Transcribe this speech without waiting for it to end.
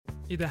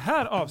I det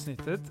här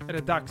avsnittet är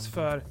det dags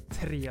för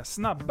 3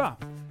 snabba.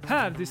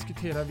 Här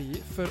diskuterar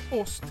vi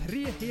för oss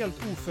 3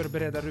 helt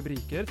oförberedda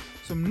rubriker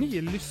som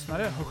ni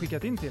lyssnare har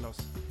skickat in till oss.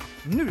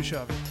 Nu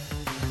kör vi!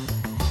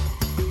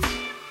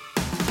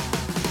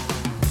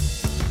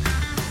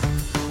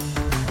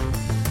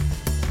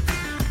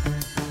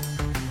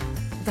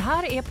 Det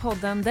här är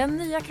podden Den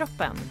nya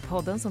kroppen.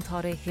 Podden som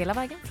tar dig hela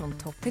vägen från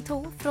topp till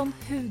tå, från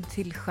hud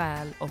till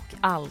själ och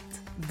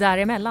allt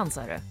däremellan,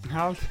 så är det.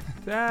 Allt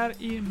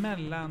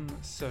däremellan,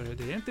 sörre.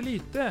 Det är inte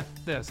lite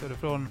det, sörre,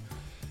 från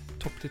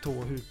topp till tå,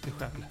 hud till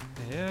själ.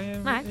 Det är,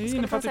 nej, det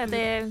ska man säga att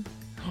det är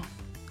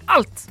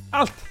allt.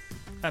 Allt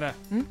är det.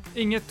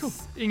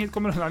 Inget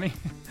kommer undan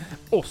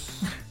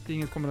oss.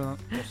 Inget kommer undan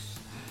oss.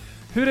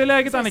 Hur är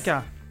läget,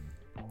 Annika?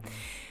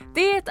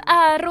 Det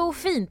är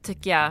fint,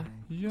 tycker jag.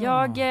 Ja.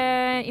 Jag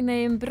är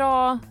inne i en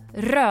bra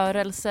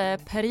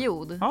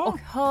rörelseperiod. Ja. Och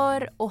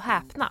hör och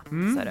häpna,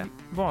 så är det.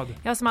 Vad?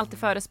 Jag som alltid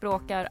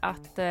förespråkar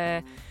att,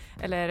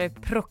 eller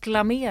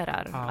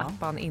proklamerar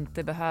att man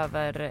inte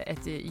behöver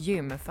ett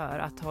gym för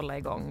att hålla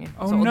igång.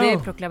 Och det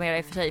proklamerar jag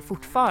i och för sig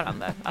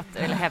fortfarande,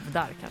 eller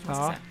hävdar kanske man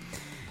ska säga.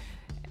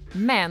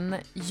 Men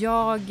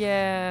jag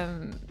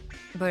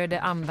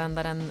började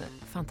använda den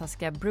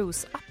fantastiska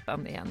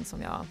Bruce-appen igen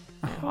som jag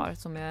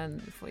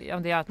har.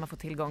 Det gör att man får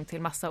tillgång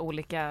till massa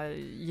olika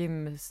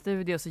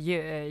gymstudios,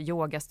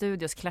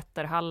 yogastudios,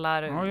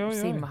 klätterhallar,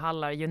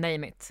 simhallar, you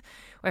name it.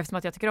 Och eftersom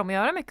att jag tycker om att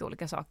göra mycket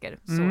olika saker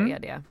så är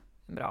det en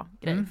bra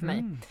grej för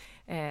mig.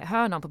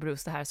 Hör någon på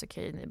Bruce det här så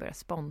kan ni börja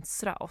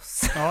sponsra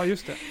oss. Ja,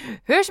 just det.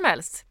 Hur som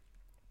helst,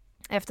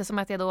 eftersom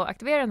att jag då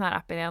aktiverar den här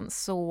appen igen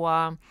så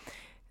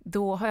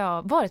då har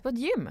jag varit på ett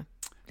gym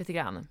lite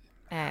grann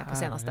på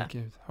senaste.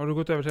 Herregud. Har du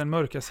gått över till den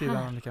mörka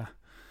sidan, Annika?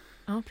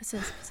 Ja,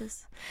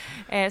 precis.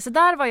 Så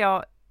där var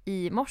jag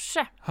i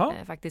morse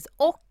faktiskt.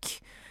 Och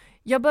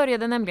jag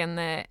började nämligen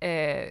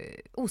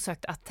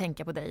osökt att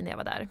tänka på dig när jag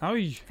var där.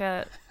 Oj!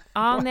 För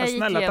när jag gick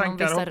snälla igenom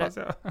tankar, vissa hoppas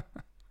jag.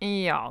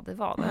 Ja, det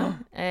var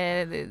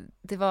det.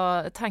 Det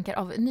var tankar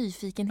av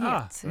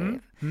nyfikenhet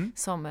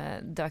som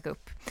dök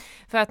upp.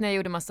 För att när jag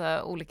gjorde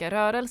massa olika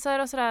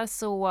rörelser och sådär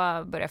så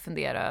började jag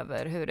fundera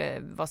över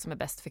vad som är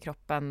bäst för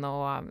kroppen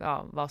och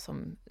vad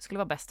som skulle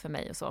vara bäst för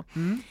mig och så.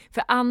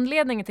 För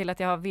anledningen till att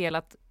jag har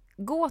velat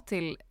gå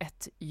till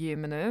ett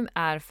gym nu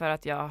är för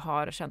att jag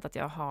har känt att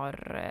jag har,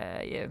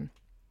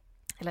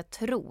 eller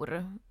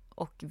tror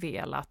och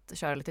velat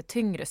köra lite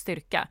tyngre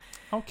styrka.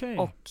 Okej.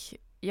 Och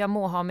jag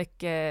må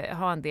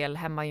ha en del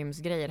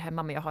hemmagymsgrejer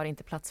hemma, men jag har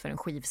inte plats för en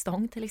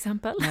skivstång till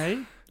exempel.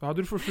 Nej, då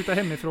hade du fått flytta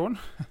hemifrån.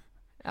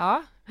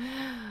 Ja.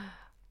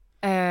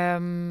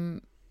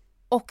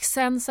 Och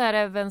sen så är det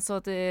även så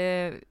att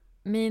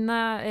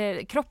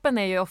kroppen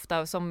är ju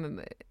ofta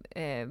som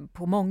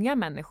på många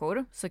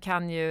människor så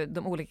kan ju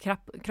de olika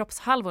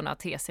kroppshalvorna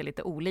te sig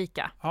lite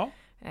olika. Ja.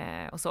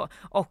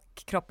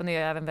 Och kroppen är ju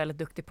även väldigt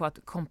duktig på att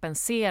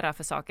kompensera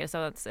för saker, så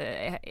att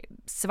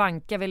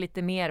svankar vi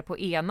lite mer på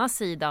ena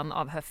sidan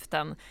av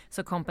höften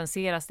så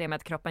kompenseras det med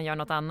att kroppen gör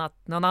något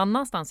annat någon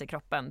annanstans i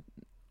kroppen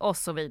och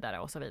så vidare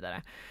och så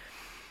vidare.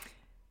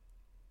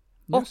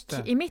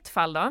 Och i mitt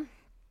fall då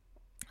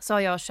så har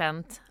jag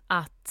känt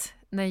att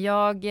när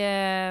jag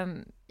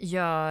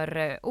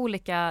gör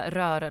olika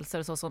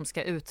rörelser så som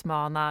ska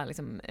utmana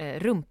liksom,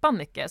 rumpan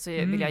mycket så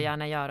vill jag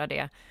gärna göra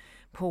det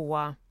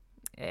på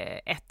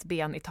ett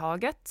ben i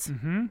taget.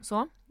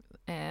 Så.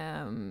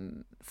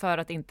 För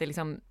att inte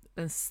liksom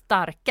den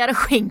starkare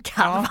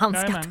skinkhalvan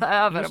ska ta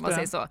över om man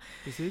säger så.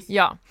 Precis.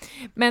 Ja.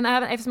 Men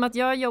även eftersom att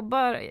jag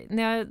jobbar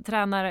när jag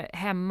tränar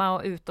hemma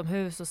och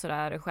utomhus och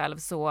sådär själv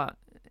så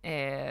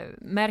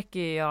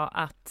märker jag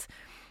att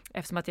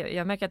eftersom att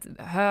jag märker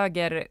att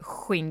höger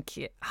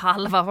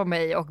skinkhalva på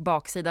mig och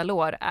baksida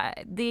lår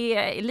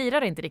det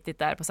lirar inte riktigt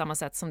där på samma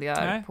sätt som det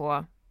gör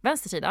på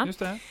vänster sida. Just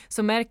det.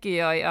 Så märker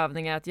jag i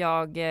övningar att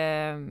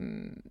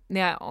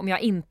om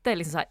jag inte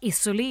liksom så här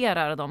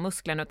isolerar de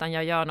musklerna utan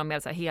jag gör någon mer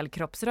så här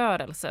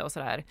helkroppsrörelse och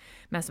sådär,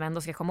 men som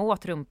ändå ska komma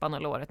åt rumpan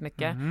och låret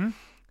mycket,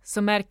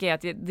 så märker jag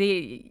att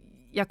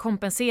jag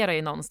kompenserar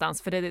ju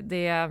någonstans för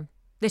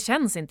det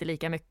känns inte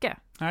lika mycket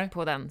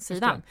på den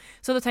sidan.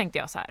 Så då tänkte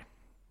jag så här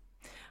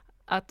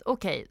att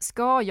okej,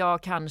 ska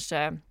jag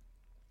kanske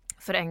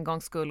för en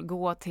gångs skull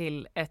gå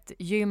till ett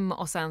gym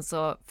och sen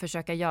så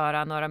försöka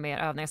göra några mer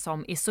övningar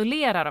som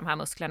isolerar de här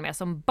musklerna mer,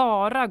 som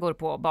bara går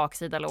på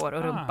baksida lår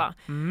och rumpa.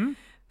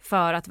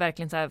 För att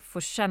verkligen så här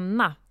få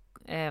känna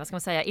vad ska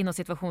man säga, inom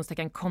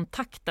situationstecken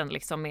kontakten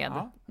liksom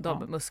med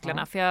de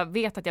musklerna. För jag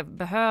vet att jag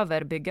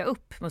behöver bygga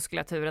upp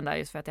muskulaturen där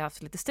just för att jag har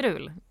haft lite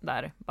strul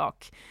där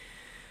bak.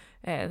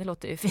 Det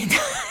låter ju fint.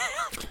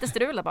 Lite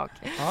strul där bak.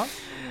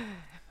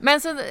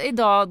 Men så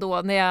idag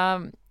då när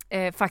jag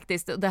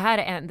faktiskt, det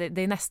här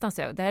det är nästan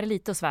så, det här är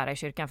lite att svära i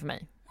kyrkan för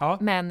mig.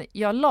 Men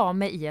jag la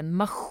mig i en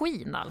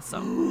maskin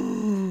alltså.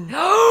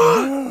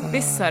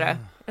 Visst är det.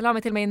 Jag la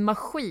mig till och med i en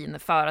maskin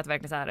för att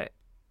verkligen så här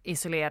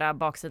isolera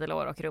baksida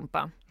lår och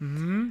rumpa.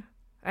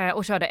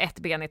 Och körde ett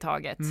ben i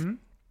taget.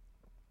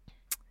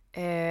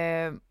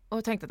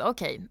 Och tänkte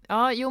att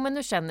men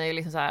nu känner jag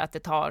liksom så här att det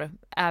tar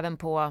även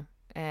på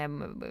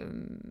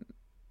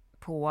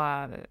på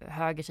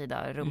höger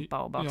sida rumpa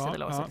och baksida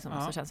lår,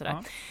 så känns det där.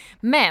 Ja.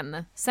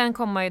 Men sen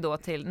kommer man ju då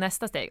till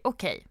nästa steg.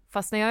 Okej,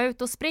 fast när jag är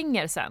ute och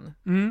springer sen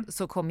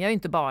så kommer jag ju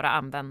inte bara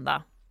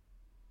använda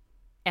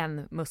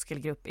en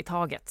muskelgrupp i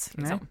taget.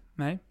 Liksom.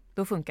 Nej.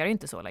 Då funkar det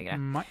inte så längre.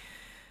 Nej.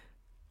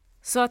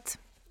 Så att,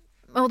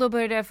 och då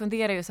började jag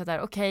fundera ju så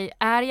där, okej,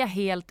 är jag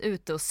helt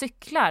ute och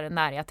cyklar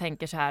när jag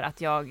tänker så här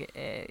att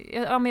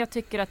men jag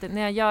tycker att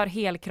när jag gör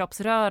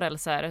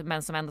helkroppsrörelser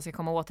men som ändå ska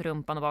komma åt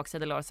rumpan och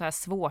baksida lår, så är det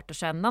svårt att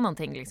känna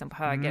någonting liksom på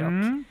höger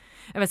och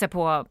jag vill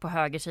säga på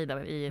höger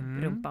sida i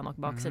rumpan och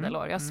baksida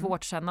lår. Jag har svårt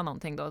att känna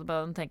någonting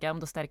då tänker jag, om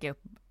då stärker jag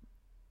upp,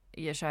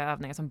 kör jag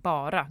övningar som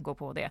bara går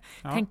på det.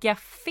 Ja. Tänker jag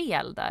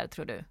fel där,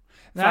 tror du?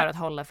 Nej. För att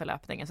hålla för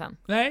löpningen sen?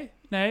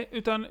 Nej,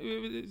 utan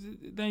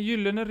den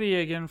gyllene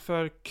regeln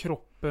för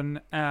kroppen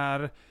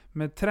är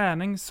med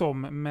träning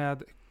som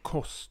med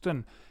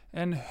kosten.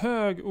 En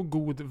hög och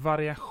god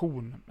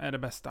variation är det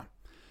bästa.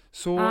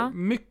 Så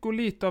mycket och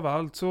lite av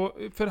allt. Så,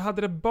 för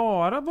hade det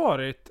bara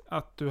varit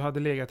att du hade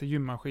legat i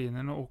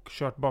gymmaskinen och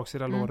kört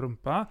baksida lår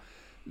rumpa,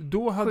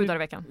 då hade 7 dagar i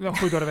veckan. Ja,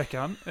 7 dagar i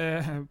veckan.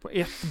 På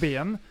ett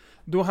ben.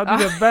 Då hade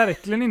det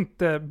verkligen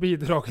inte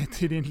bidragit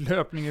till din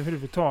löpning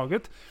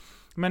överhuvudtaget.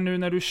 Men nu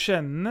när du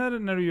känner,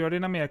 när du gör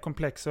dina mer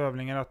komplexa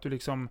övningar, att du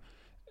liksom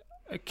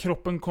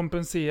kroppen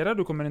kompenserar,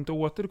 du kommer inte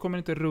åt det, du kommer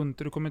inte runt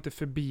det, du kommer inte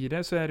förbi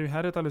det, så är det ju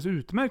här ett alldeles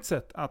utmärkt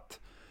sätt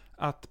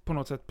att på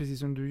något sätt, precis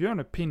som du gör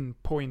nu,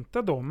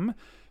 pinpointa dem.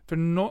 För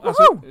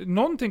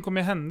någonting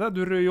kommer hända,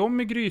 du rör ju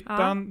om i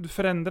grytan, du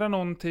förändrar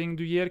någonting,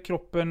 du ger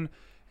kroppen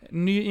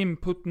ny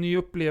input, ny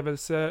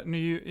upplevelse,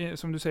 ny,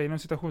 som du säger inom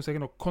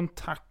citationstecken,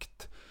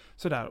 kontakt.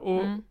 Sådär.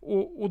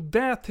 Och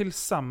det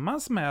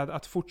tillsammans med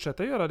att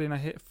fortsätta göra dina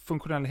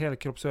funktionella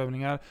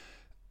helkroppsövningar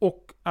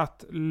och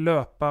att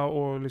löpa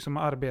och liksom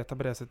arbeta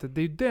på det sättet,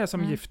 det är ju det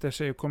som gifter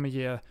sig och kommer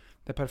ge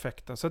det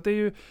perfekta. Så att det är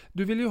ju,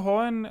 du vill ju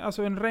ha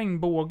en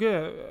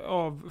regnbåge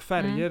av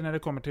färger när det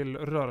kommer till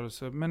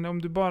rörelse. Men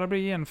om du bara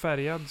blir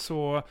enfärgad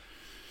så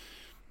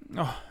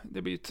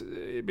det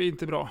blir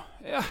inte bra.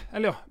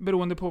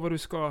 Beroende på vad du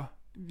ska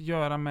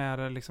göra med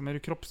det. Liksom. Är du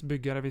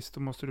kroppsbyggare, visst, då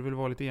måste du väl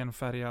vara lite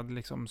enfärgad.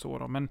 Liksom så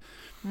då. Men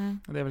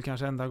det är väl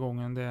kanske enda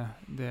gången det...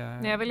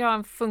 Jag vill ha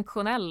en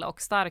funktionell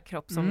och stark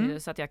kropp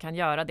så att jag kan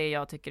göra det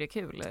jag tycker är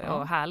kul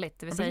och härligt.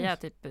 Det vill säga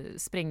typ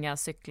springa,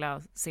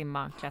 cykla,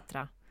 simma,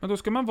 klättra. Men då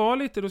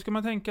ska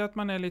man tänka att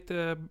man är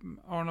lite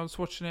Arnold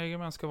Schwarzenegger,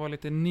 man ska vara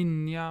lite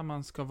ninja,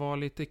 man ska vara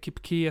lite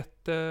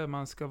Kipkete,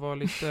 man ska vara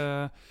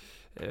lite...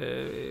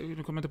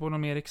 du kommer inte på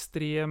någon mer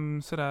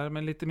extrem sådär,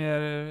 men lite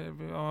mer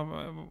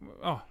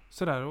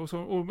sådär,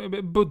 och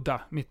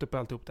Buddha mitt uppe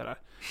alltihop det där.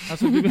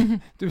 Alltså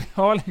du vill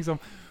ha liksom,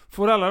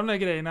 får alla de där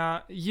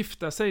grejerna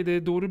gifta sig, det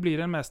är då du blir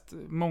den mest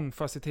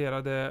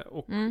mångfacetterade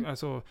och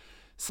alltså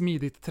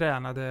smidigt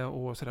tränade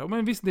och sådär.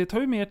 Men visst, det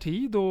tar ju mer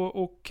tid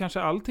och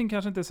kanske allting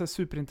kanske inte är så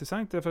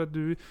superintressant, därför att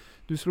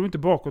du slår inte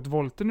bakåt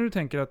volten när du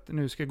tänker att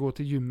nu ska jag gå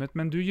till gymmet,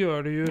 men du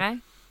gör det ju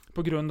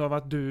på grund av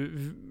att du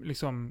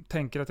liksom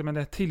tänker att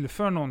det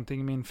tillför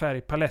någonting, min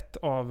färgpalett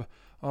av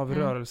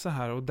rörelse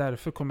här, och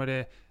därför kommer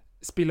det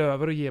spilla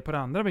över och ge på det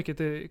andra, vilket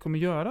det kommer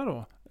göra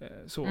då.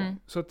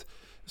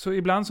 Så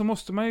ibland så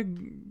måste man ju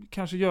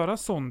kanske göra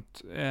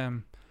sånt,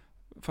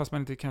 fast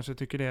man inte kanske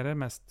tycker det är det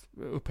mest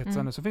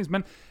upphetsande som finns.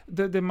 Men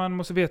det man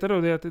måste veta då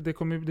är att det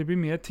blir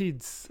mer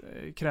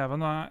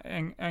tidskrävande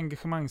och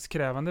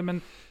engagemangskrävande,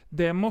 men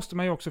det måste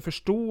man ju också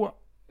förstå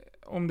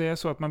om det är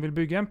så att man vill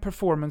bygga en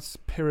performance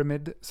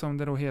pyramid, som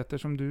det då heter,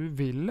 som du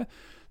vill.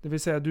 Det vill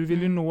säga, du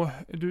vill ju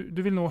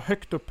du vill nå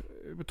högt upp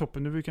på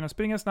toppen. Du vill kunna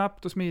springa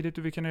snabbt och smidigt,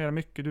 du vill kunna göra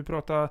mycket. Du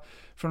pratade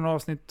från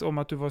avsnitt om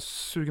att du var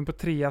sugen på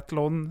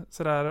triathlon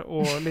sådär,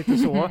 och lite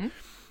så.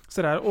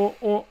 Sådär.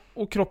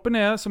 Och kroppen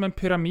är som en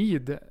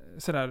pyramid.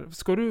 Sådär.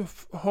 Ska du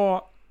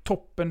ha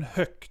toppen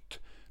högt,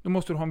 då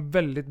måste du ha en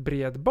väldigt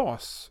bred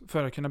bas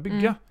för att kunna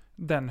bygga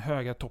den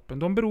höga toppen.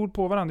 De beror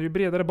på varandra. Ju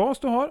bredare bas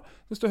du har,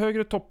 desto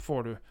högre topp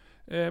får du.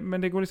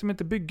 Men det går liksom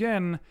inte bygga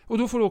en... Och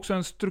då får du också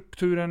en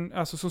struktur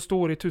alltså, som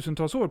står i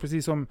tusentals år,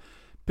 precis som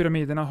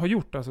pyramiderna har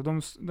gjort. Alltså,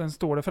 den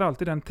står där för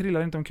alltid. Den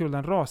trillar inte omkull,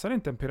 den rasar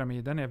inte, en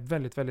pyramid. Den är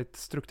väldigt, väldigt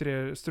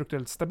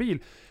strukturellt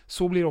stabil.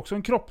 Så blir också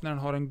en kropp när den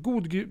har en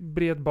god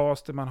bred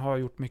bas, där man har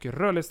gjort mycket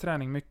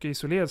rörlighetsträning, mycket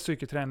isolerad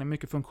styrketräning,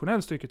 mycket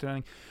funktionell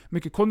styrketräning,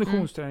 mycket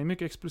konditionsträning,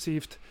 mycket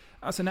explosivt.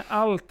 Alltså när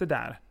allt det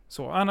där.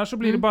 Så. Annars så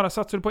blir det bara,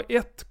 satsar du på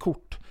ett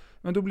kort,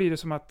 men då blir det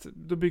som att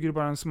då bygger du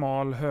bara en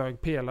smal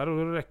hög pelare, och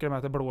då räcker det med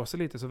att det blåser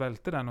lite så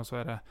välter den, och så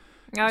är det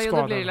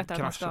då blir det lättare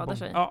att man skadar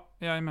sig. Ja,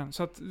 jajamän.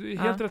 Så att,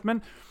 helt rätt.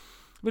 Men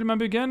vill man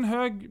bygga en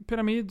hög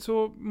pyramid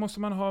så måste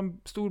man ha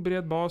en stor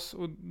bred bas,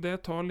 och det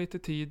tar lite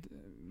tid,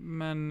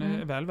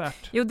 men väl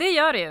värt. Jo, det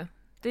gör det ju.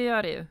 Det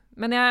gör det ju.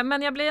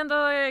 Men jag blir ändå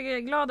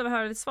glad över att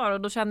höra ditt svar,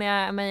 och då känner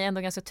jag mig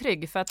ändå ganska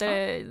trygg, för att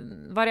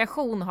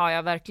variation har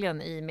jag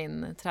verkligen i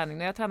min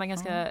träning. Jag tränar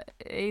ganska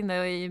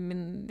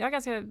jag har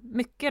ganska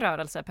mycket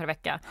rörelse per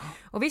vecka.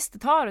 Och visst, det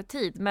tar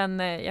tid, men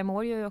jag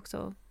mår ju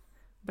också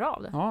bra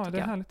av det. Ja, det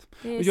är härligt.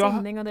 Det är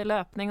simning och det är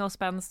löpning och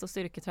spänst och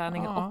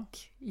styrketräning och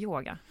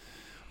yoga.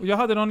 Och jag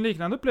hade någon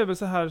liknande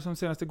upplevelse här som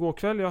senast igår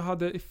kväll. Jag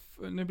hade,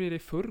 nu blir det i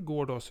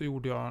förrgår då, så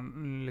gjorde jag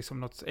liksom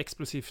något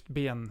explosivt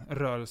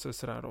benrörelse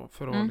sådär då,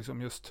 för att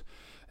liksom just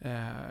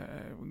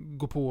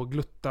gå på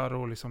gluttar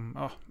och liksom,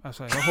 ja,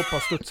 alltså jag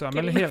hoppas studsa,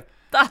 men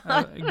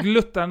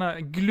gluttarna,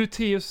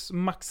 gluteus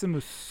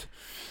maximus.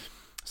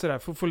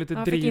 Sådär, få lite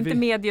driv. Fick inte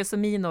medius och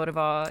minor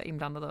vara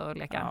inblandade och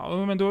leka?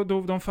 Ja, men då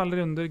de faller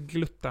under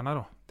gluttarna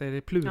då. Det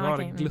är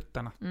plural,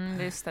 gluttarna.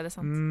 Just det är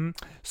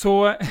sant.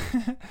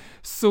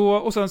 Så,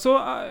 och sen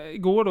så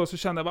igår då så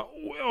kände jag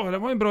bara, det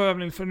var en bra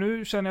övning, för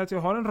nu känner jag att jag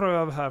har en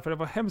röv här, för det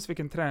var hemskt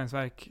vilken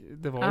träningsverk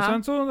det var. Och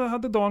sen så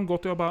hade dagen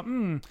gått och jag bara,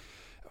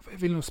 jag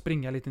vill nog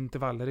springa lite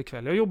intervaller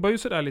ikväll. Jag jobbar ju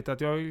sådär lite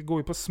att jag går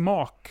ju på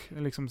smak.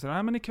 Liksom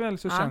sådär, men ikväll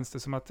så känns det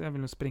som att jag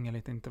vill nog springa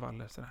lite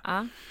intervaller.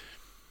 Sådär.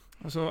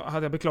 Och så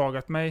hade jag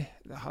beklagat mig.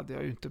 Det hade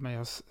jag ju inte, men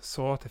jag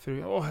sa till fru,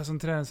 jag är som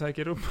träningsvärk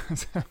i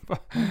rummet.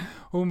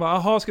 Hon bara,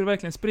 jaha, ska du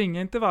verkligen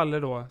springa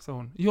intervaller då? Sa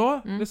hon.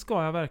 Ja, det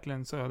ska jag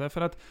verkligen, sa jag.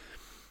 Därför att,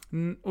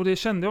 och det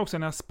kände jag också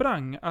när jag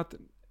sprang, att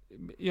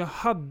jag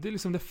hade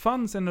liksom, det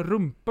fanns en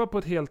rumpa på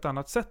ett helt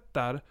annat sätt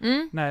där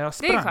när jag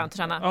sprang. Det är skönt att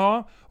känna.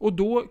 Ja, och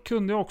då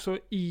kunde jag också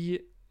i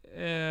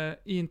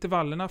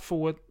intervallerna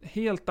få ett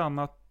helt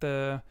annat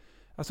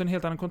alltså en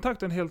helt annan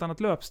kontakt, en helt annat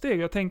löpsteg.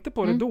 Jag tänkte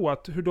på det då,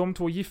 att hur de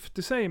två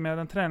gifte sig med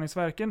den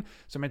träningsverken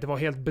som inte var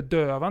helt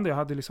bedövande. Jag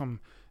hade liksom,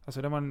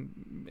 alltså det var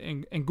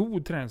en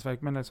god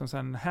träningsverk, men liksom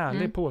en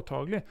härlig,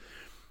 påtaglig.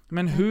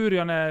 Men hur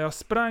jag, när jag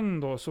sprang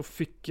då, så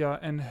fick jag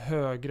en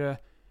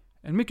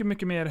mycket,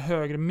 mycket mer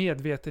högre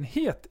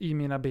medvetenhet i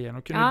mina ben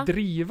och kunde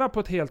driva på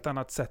ett helt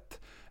annat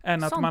sätt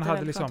än att man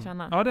hade liksom, än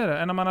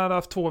när man hade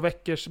haft 2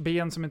 veckors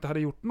ben som inte hade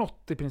gjort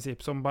något i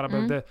princip, som bara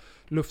behövde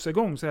lufsa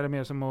igång, så är det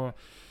mer som att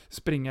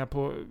springa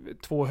på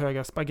 2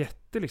 höga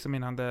spaghetti liksom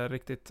innan det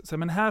riktigt. Så,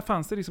 men här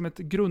fanns det liksom ett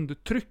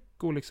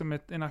grundtryck och liksom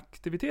en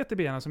aktivitet i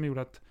benen som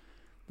gjorde att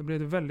det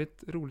blev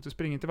väldigt roligt att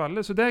springa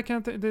intervaller. Så där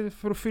kan jag,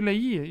 för att fylla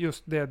i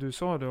just det du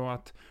sa då,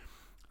 att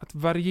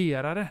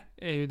variera det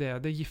är ju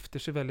det gifter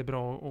sig väldigt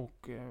bra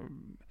och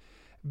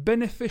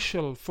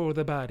beneficial for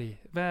the body.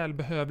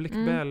 Välbehövligt,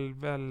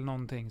 väl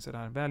någonting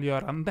sådär.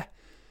 Välgörande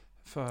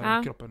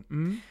för kroppen.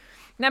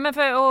 Nej,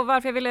 men och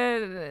varför jag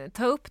ville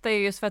ta upp det är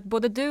just för att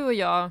både du och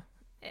jag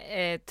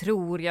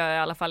tror jag i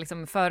alla fall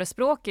liksom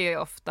förespråkar ju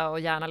ofta och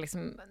gärna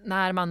liksom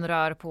när man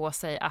rör på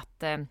sig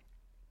att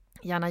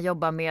gärna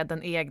jobba med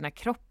den egna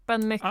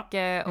kroppen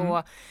mycket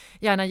och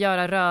gärna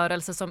göra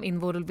rörelser som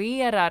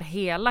involverar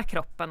hela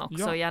kroppen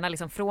också. Ja. Gärna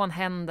liksom från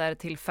händer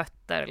till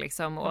fötter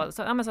liksom. Och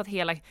så att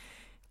hela...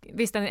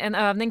 Visst, en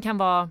övning kan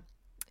vara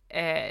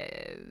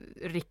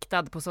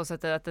riktad på så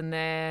sätt att den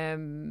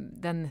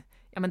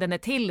är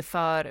till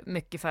för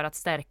mycket för att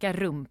stärka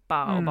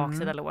rumpa och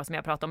baksida lår som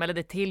jag pratade om. Eller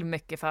det är till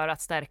mycket för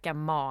att stärka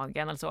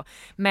magen eller så.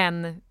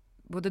 Men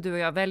både du och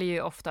jag väljer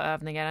ju ofta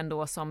övningar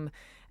ändå som,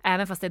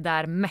 även fast det är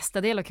där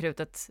mestadel av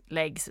krutet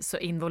läggs, så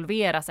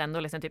involveras ändå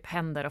liksom typ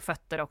händer och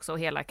fötter också och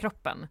hela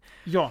kroppen.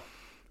 Ja.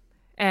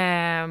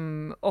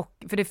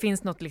 Och för det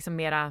finns något liksom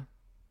mera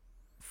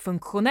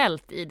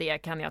funktionellt i det,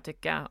 kan jag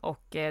tycka,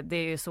 och det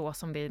är ju så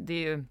som det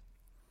är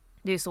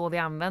ju så vi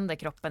använder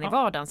kroppen i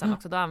vardagen sen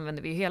också. Då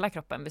använder vi ju hela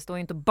kroppen. Vi står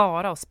ju inte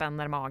bara och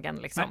spänner magen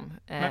liksom.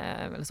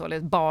 Eller så, eller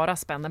bara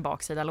spänner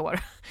baksida lår.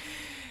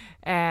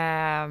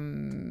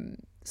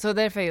 Så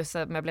därför just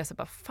att jag blev så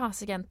bara,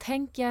 fasiken,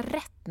 tänker jag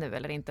rätt nu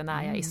eller inte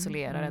när jag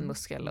isolerar en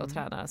muskel och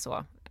tränar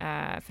så?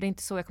 För det är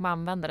inte så jag kommer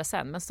använda det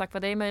sen. Men sagt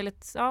vad, det är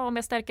möjligt, om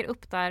jag stärker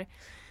upp där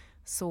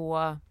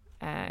så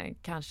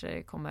kanske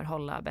det kommer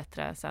hålla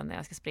bättre sen när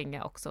jag ska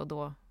springa också. Och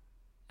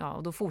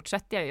då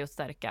fortsätter jag ju att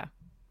stärka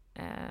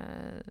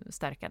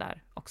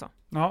där också.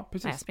 Ja,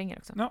 precis. När jag springer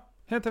också. Ja,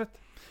 helt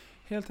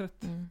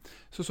rätt.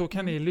 Så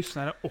kan ni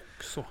lyssnare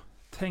också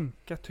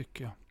tänka,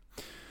 tycker jag.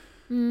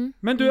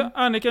 Men du,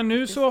 Annika,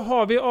 nu så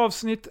har vi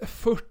avsnitt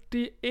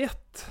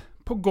 41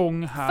 på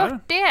gång här.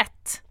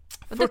 41!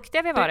 Vad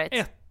duktiga vi har varit.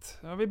 41.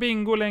 Ja, vi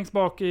bingo längst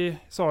bak i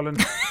salen.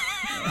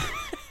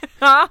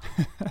 Ja.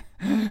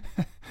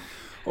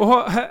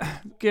 Och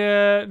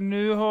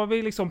nu har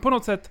vi liksom på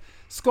något sätt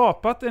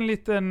skapat en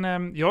liten,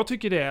 jag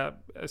tycker det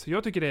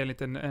är en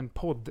liten en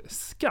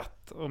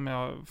poddskatt, om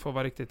jag får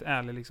vara riktigt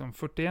ärlig, liksom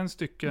 41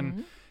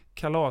 stycken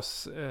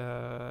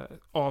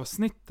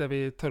kalasavsnitt där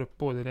vi tar upp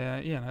både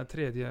det ena, det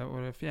tredje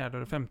och det fjärde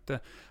och det femte.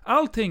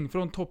 Allting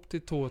från topp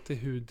till tå, till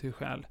hud till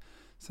själ.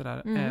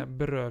 Sådär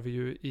berör vi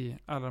ju i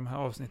alla de här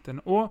avsnitten.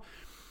 Och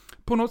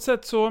på något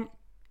sätt så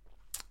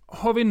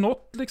har vi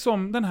nått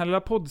liksom den här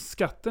lilla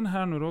poddskatten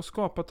här nu då,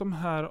 skapat de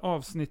här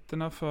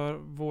avsnitten för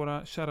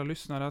våra kära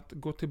lyssnare att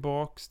gå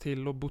tillbaks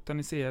till och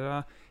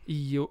botanisera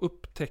i och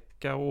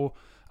upptäcka och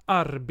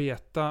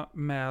arbeta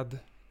med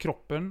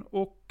kroppen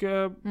och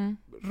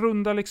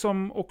runda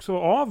liksom också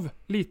av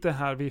lite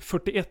här vid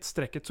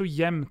 41-strecket så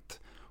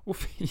jämnt och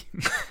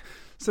fint.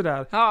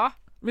 Sådär. Ja.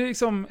 Det är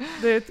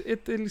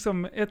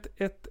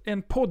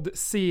en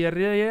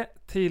poddserie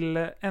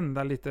till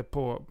ända lite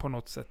på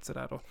något sätt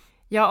sådär då.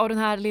 Ja, och den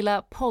här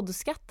lilla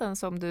poddskatten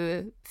som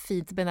du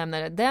fint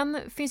benämner, den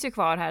finns ju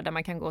kvar här där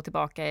man kan gå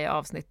tillbaka i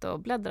avsnitt och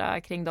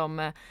bläddra kring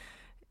dem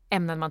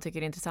ämnen man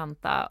tycker är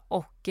intressanta.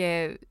 Och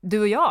du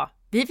och jag,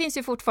 vi finns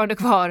ju fortfarande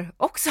kvar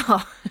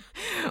också.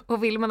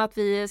 Och vill man att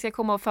vi ska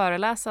komma och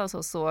föreläsa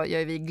och så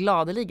gör vi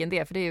gladeligen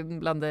det, för det är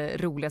bland det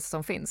roligaste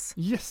som finns.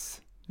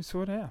 Yes, det är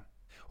så det är.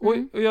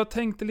 Och jag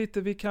tänkte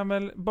lite, vi kan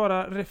väl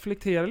bara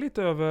reflektera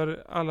lite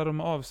över alla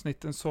de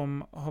avsnitten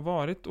som har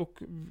varit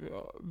och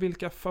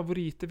vilka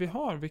favoriter vi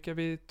har, vilka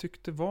vi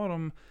tyckte var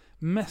de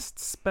mest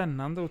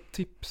spännande och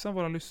tipsa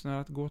våra lyssnare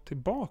att gå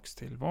tillbaks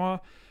till.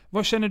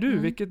 Vad känner du?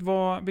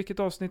 Vilket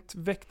avsnitt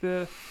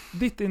väckte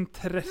ditt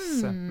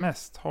intresse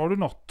mest? Har du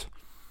något?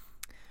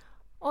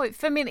 Oj,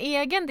 för min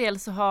egen del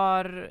så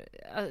har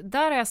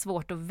jag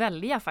svårt att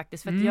välja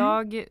faktiskt, för att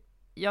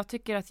jag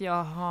tycker att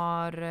jag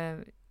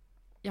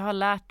har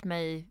lärt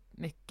mig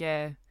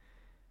mycket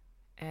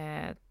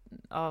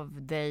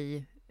av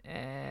dig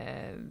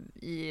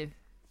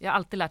jag har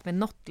alltid lärt mig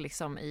något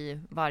liksom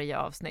i varje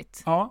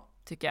avsnitt. Ja.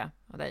 Tycker jag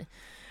av dig.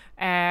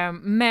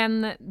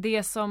 Men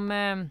det som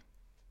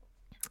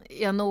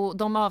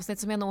de avsnitt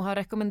som jag nog har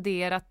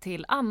rekommenderat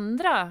till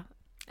andra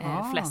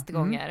flest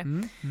gånger.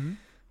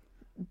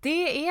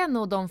 Det är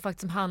nog de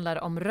faktiskt som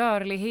handlar om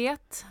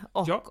rörlighet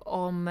och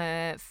om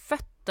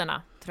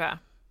fötterna, tror jag.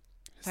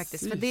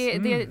 Faktiskt. För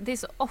det är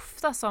så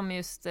ofta som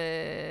just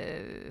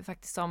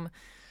faktiskt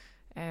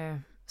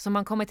som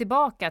man kommer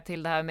tillbaka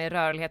till det här med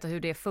rörlighet och hur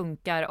det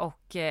funkar,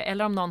 och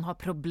eller om någon har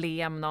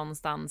problem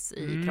någonstans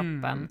i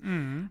kroppen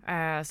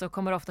så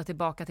kommer det ofta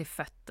tillbaka till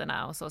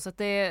fötterna och så att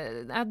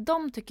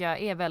de tycker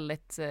jag är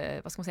väldigt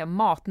vad ska man säga,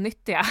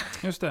 matnyttiga.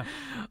 Just det.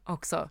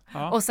 Också.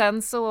 Ja. Och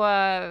sen så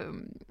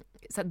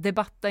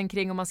debatten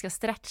kring om man ska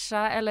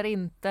stretcha eller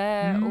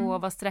inte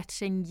och vad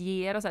stretching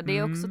ger och så här. Det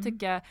är också,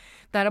 tycker jag,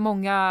 där har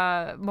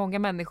många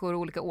människor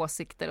olika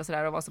åsikter och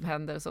sådär och vad som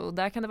händer och så. Och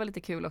där kan det vara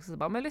lite kul också, så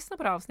bara, men lyssna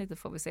på det avsnittet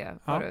får vi se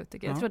vad du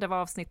tycker. Jag tror det var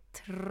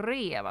avsnitt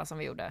 3 som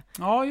vi gjorde.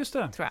 Ja, just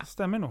det. Tror jag.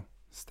 Stämmer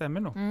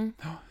nog.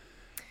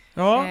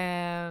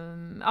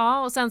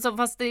 Ja. Och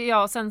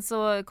sen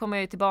så kommer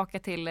jag ju tillbaka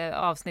till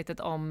avsnittet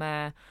om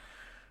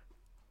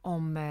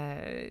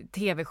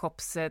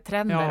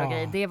tv-shopstrender och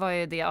grejer. Det var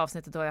ju det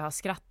avsnittet då jag har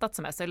skrattat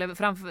som mest. Eller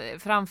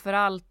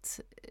framförallt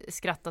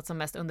skrattat som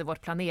mest under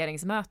vårt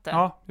planeringsmöte.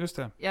 Ja, just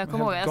det. Jag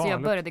kommer ihåg, alltså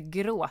jag började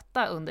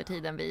gråta under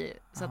tiden vi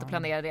satt och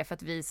planerade det, för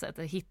att vi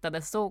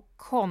hittade så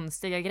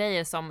konstiga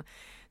grejer som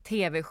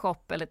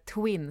TV-shop eller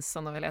Twins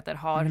som de väl heter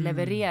har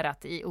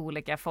levererat i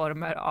olika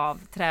former av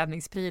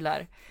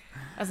träningsprylar.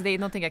 Alltså det är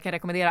någonting jag kan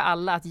rekommendera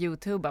alla att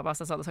YouTubea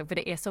massa sådana saker, för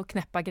det är så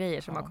knäppa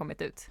grejer som har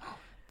kommit ut.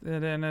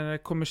 Det är när det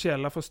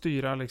kommersiella får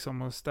styra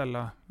liksom och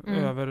ställa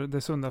över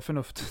det sunda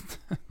förnuftet.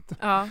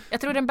 Ja,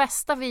 jag tror den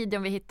bästa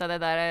videon vi hittade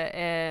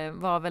där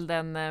var väl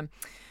den,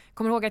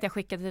 kommer ihåg att jag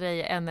skickade till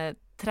dig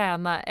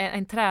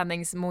en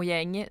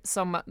träningsmojäng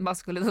som man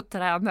skulle då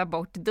träna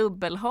bort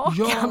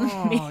dubbelhakan med.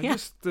 Ja,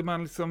 just det,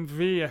 man liksom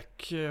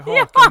vek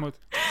hakan mot...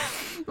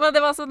 Men det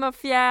var sådana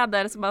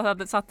fjäder som man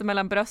hade satt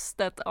mellan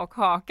bröstet och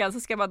hakan, så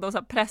ska man då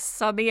så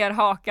pressa ner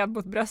hakan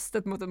mot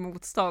bröstet mot en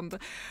motstånd.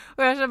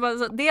 Och jag kände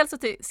så, dels så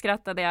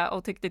skrattade jag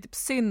och tyckte typ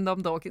synd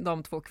om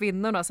de 2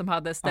 kvinnorna som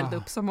hade ställt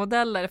upp som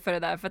modeller för det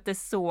där, för att det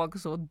såg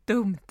så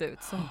dumt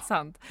ut, som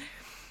sant.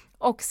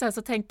 Och sen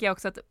så tänker jag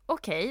också att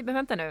okej, men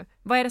vänta nu,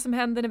 vad är det som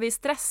händer när vi är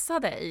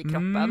stressade i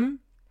kroppen?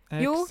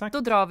 Jo, då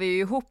drar vi ju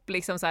ihop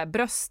liksom så här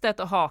bröstet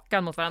och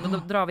hakan mot varandra, då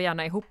drar vi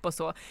gärna ihop och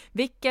så,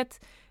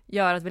 vilket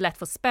gör att vi lätt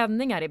får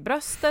spänningar i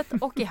bröstet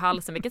och i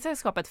halsen, vilket ska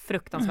skapa ett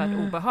fruktansvärt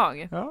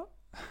obehag. Ja.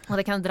 Och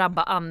det kan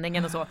drabba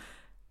andningen och så.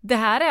 Det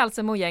här är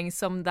alltså en mojäng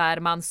som där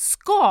man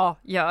ska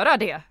göra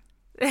det.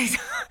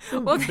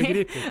 Och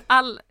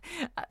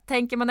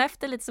tänker man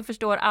efter lite så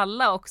förstår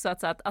alla också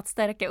att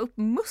stärka upp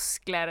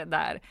muskler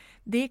där,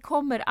 det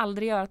kommer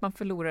aldrig göra att man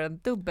förlorar en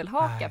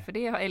dubbelhaka. För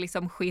det är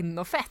liksom skinn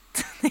och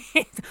fett.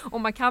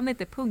 Och man kan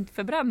inte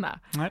punktförbränna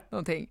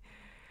någonting.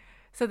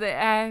 Så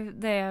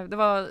det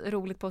var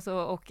roligt på så,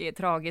 och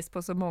tragiskt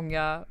på så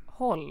många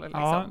håll.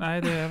 Liksom. Ja,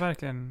 nej, det är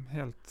verkligen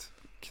helt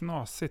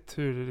knasigt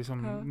hur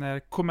liksom, när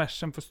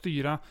kommersen får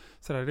styra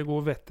sådär, det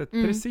går vettet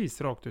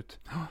precis rakt ut.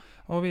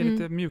 Och vi är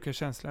lite mjuka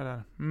känslor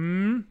där.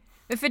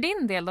 För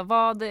din del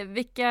då,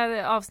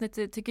 vilka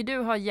avsnitt tycker du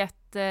har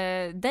gett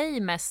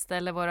dig mest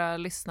eller våra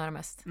lyssnare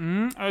mest?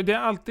 Det är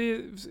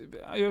alltid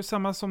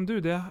samma som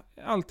du, det är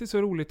alltid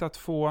så roligt att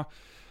få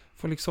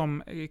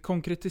liksom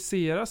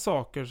konkretisera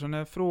saker. Så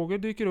när frågor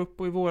dyker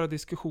upp och i våra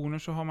diskussioner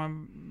så har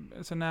man,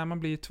 alltså när man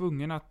blir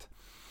tvungen att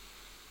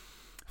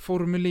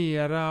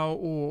formulera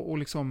och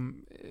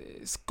liksom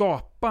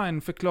skapa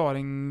en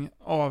förklaring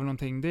av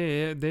någonting,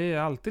 det är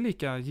alltid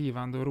lika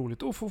givande och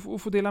roligt att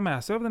få dela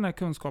med sig av den här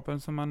kunskapen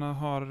som man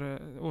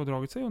har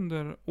ådragit sig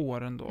under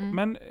åren då.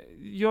 Men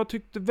jag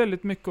tyckte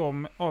väldigt mycket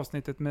om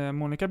avsnittet med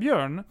Monica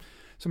Björn,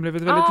 som blev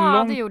ett väldigt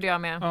långt... det gjorde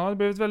jag med. Ja, det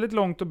blev ett väldigt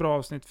långt och bra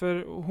avsnitt,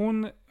 för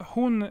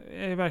hon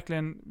är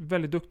verkligen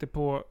väldigt duktig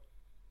på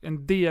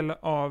en del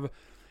av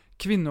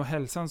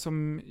kvinnohälsan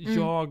som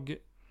jag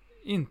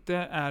inte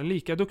är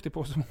lika duktig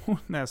på som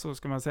hon är, så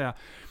ska man säga.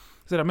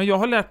 Sådär. Men jag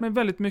har lärt mig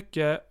väldigt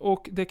mycket,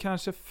 och det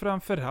kanske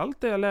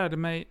framförallt det jag lärde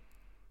mig,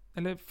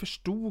 eller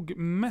förstod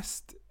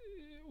mest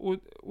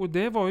och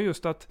det var ju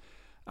just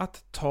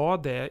att ta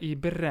det i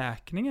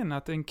beräkningen,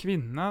 att en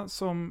kvinna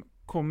som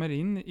kommer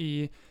in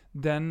i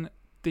den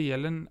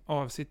delen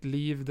av sitt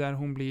liv där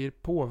hon blir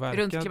påverkad.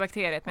 Runt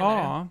klimakteriet menar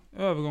du? Ja,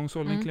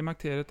 övergångsåldern,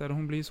 klimakteriet, där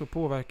hon blir så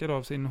påverkad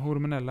av sin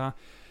hormonella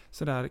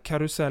sådär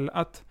karusell,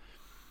 att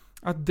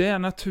det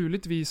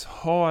naturligtvis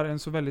har en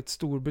så väldigt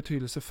stor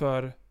betydelse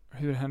för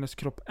hur hennes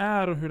kropp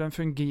är och hur den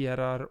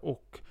fungerar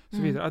och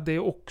så vidare. Att det är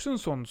också en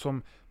sån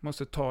som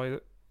måste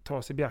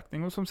tas i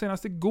beaktning. Och som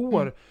senast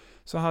igår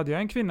så hade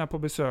jag en kvinna på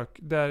besök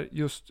där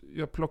just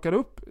jag plockar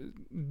upp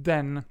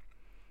den...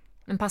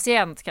 En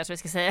patient kanske vi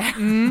ska säga.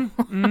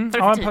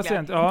 Ja, en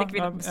patient. Ja, en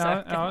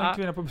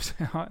kvinna på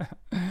besök. Ja,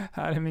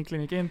 här är min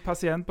klinik. En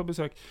patient på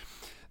besök.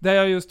 Där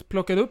jag just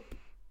plockade upp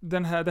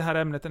det här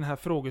ämnet, den här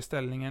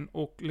frågeställningen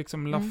och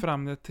liksom la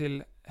fram det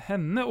till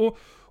henne.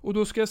 Och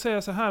då ska jag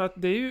säga så här att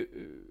det är ju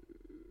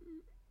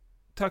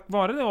tack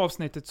vare det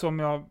avsnittet som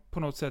jag på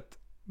något sätt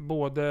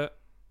både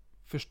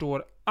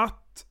förstår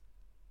att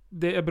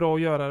det är bra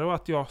att göra det och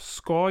att jag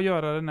ska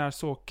göra det när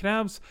så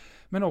krävs,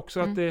 men också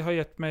att det har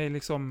gett mig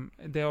liksom,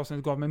 det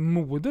avsnittet gav mig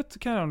modet,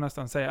 kan jag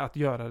nästan säga, att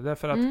göra det,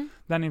 för att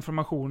den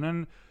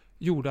informationen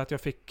gjorde att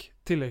jag fick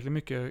tillräckligt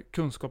mycket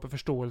kunskap och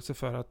förståelse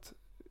för att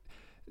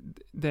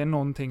det är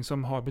någonting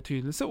som har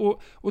betydelse.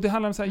 Och det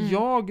handlar om så här,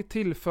 jag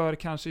tillför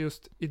kanske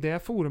just i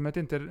det forumet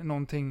inte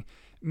någonting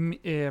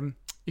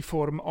i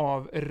form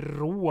av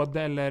råd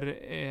eller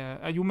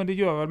jo, men det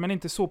gör, men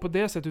inte så på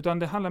det sättet, utan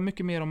det handlar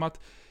mycket mer om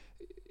att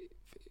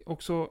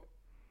också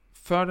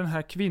för den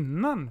här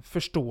kvinnan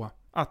förstå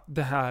att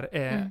det här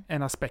är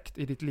en aspekt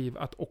i ditt liv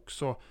att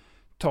också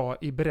ta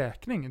i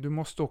beräkning. Du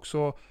måste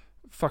också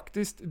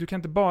faktiskt, du kan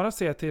inte bara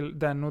se till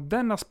den och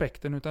den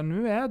aspekten, utan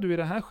nu är du i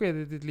det här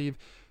skedet i ditt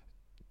liv.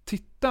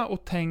 Titta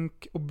och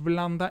tänk och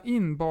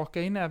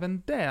baka in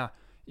även det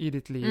i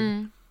ditt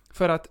liv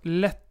för att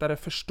lättare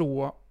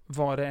förstå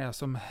vad det är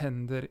som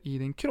händer i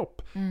din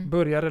kropp.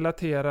 Börja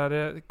relatera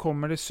det,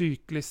 kommer det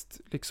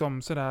cykliskt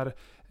liksom sådär,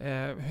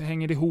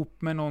 hänger det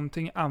ihop med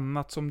någonting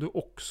annat som du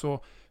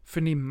också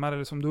förnimmar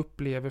eller som du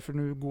upplever, för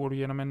nu går du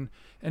genom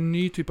en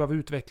ny typ av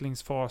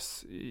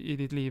utvecklingsfas i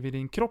ditt liv, i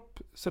din kropp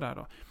sådär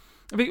då.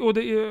 Och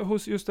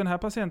hos just den här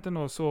patienten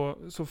då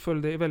så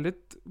föll det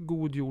väldigt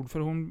god jord, för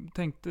hon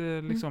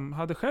tänkte liksom,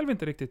 hade själv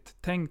inte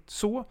riktigt tänkt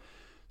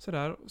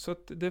sådär, så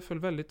att det föll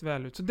väldigt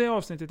väl ut. Så det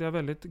avsnittet är jag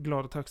väldigt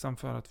glad och tacksam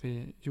för att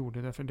vi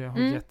gjorde det, för det har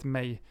gett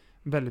mig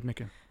väldigt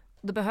mycket.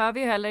 Det behöver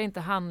ju heller inte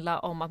handla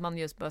om att man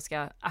just bara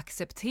ska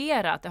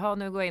acceptera att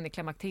nu går jag in i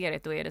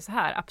klimakteriet och är det så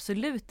här.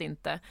 Absolut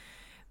inte.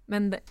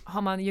 Men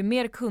har man ju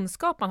mer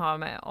kunskap man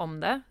har om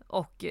det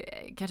och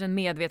kanske en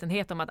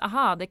medvetenhet om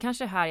att det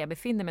kanske är här jag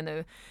befinner mig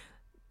nu,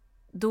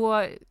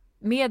 då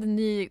med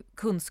ny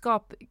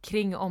kunskap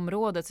kring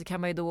området så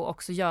kan man ju då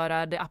också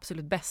göra det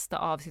absolut bästa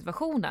av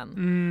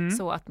situationen.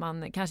 Så att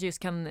man kanske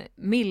just kan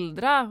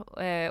mildra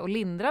och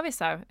lindra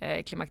vissa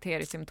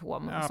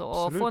klimakteriesymptom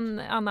och få en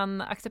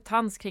annan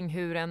acceptans kring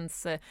hur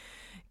ens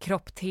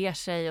kropp ter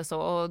sig och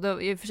så. Och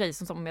då, i och för sig,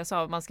 som jag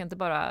sa, man ska inte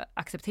bara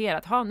acceptera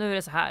att nu är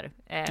det så här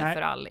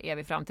för all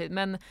evig framtid.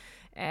 Men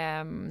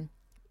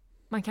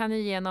man kan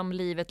ju genom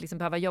livet liksom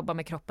behöva jobba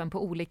med kroppen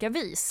på olika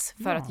vis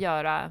för att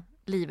göra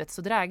livet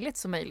så drägligt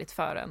som möjligt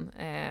för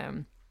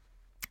en.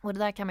 Och det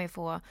där kan man ju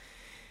få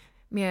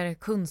mer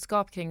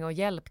kunskap kring och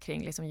hjälp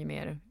kring liksom, ju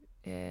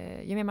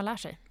mer man lär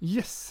sig.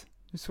 Yes,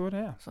 det är så det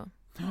är. Så.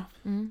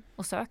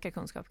 Och söker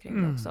kunskap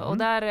kring det också. Och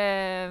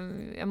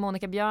där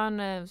Monica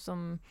Björn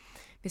som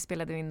vi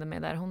spelade in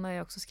med där, hon har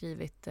ju också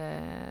skrivit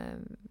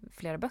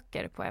flera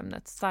böcker på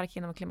ämnet. Stark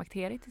inom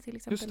klimakteriet till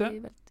exempel. Just det. Det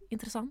är väldigt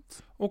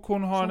intressant. Och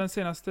hon har den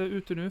senaste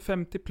ute nu,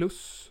 50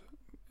 plus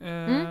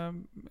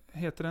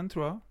heter den,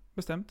 tror jag.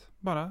 Bestämt,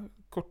 bara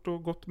kort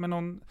och gott, med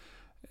någon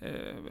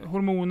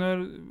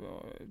hormoner,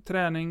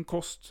 träning,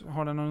 kost,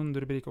 har den någon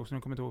underrubrik också,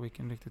 nu kommer jag inte ihåg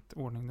vilken riktigt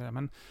ordning det är,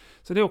 men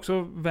så det är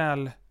också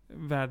väl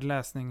värd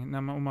läsning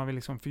om man vill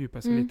liksom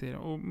fördjupa sig lite i det.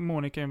 Och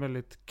Monica är en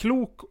väldigt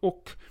klok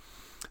och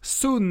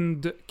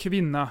sund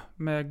kvinna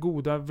med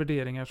goda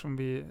värderingar som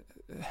vi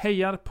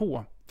hejar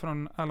på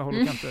från alla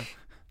håll och kanter.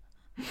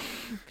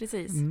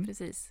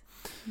 Precis.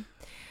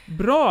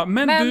 Bra,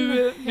 men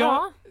du,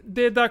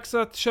 det är dags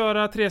att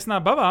köra 3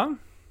 snabba, va?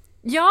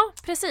 Ja,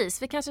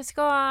 precis. Vi kanske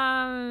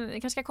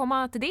ska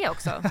komma till det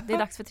också. Det är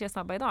dags för 3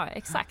 snabba idag.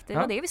 Exakt, det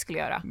var det vi skulle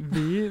göra.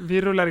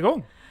 Vi rullar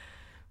igång.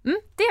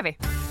 Det är vi.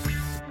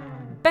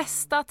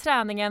 Bästa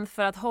träningen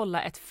för att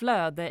hålla ett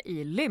flöde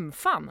i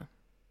lymfan?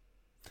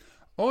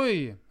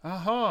 Oj,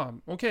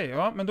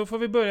 okej, men då får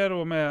vi börja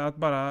då med att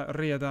bara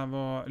reda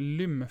vad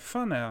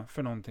lymfan är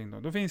för någonting då.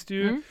 Då finns det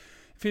ju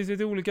finns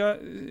lite olika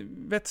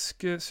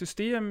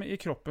vätskesystem i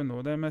kroppen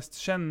då. Det mest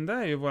kända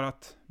är ju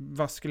vårt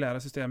vaskulära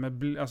system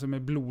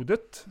med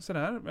blodet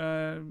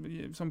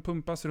sådär, som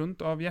pumpas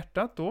runt av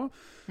hjärtat då,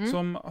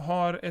 som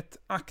har ett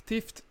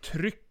aktivt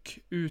tryck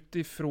tryck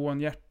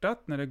utifrån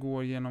hjärtat när det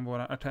går genom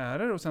våra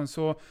artärer och sen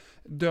så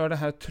dör det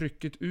här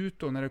trycket ut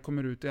då när det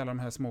kommer ut i alla de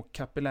här små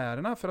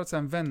kapillärerna för att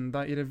sen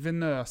vända i det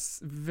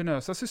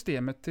venösa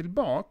systemet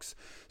tillbaks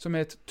som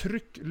är ett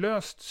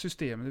trycklöst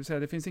system. Det vill säga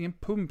det finns ingen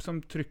pump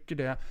som trycker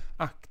det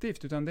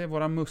aktivt utan det är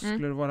våra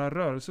muskler och våra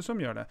rörelser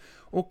som gör det.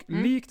 Och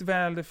likt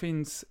väl det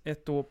finns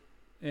ett då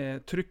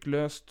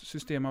trycklöst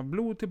system av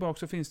blod tillbaka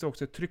så finns det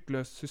också ett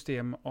trycklöst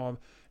system av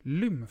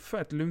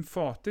lymfa, ett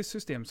lymfatiskt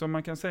system som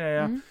man kan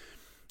säga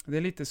det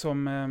är lite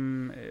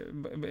som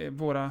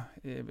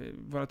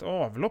vårat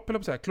avlopp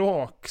eller så här,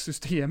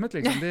 kloaksystemet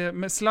liksom. Det är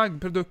med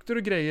slaggprodukter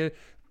och grejer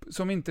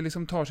som inte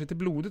liksom tar sig till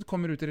blodet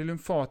kommer ut i det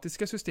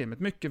lymfatiska systemet,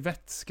 mycket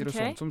vätskor och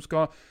sånt som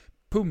ska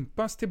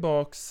pumpas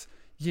tillbaks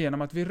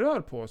genom att vi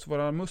rör på oss.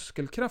 Våra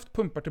muskelkraft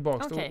pumpar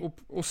tillbaks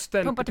och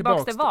ställer pumpar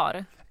tillbaks det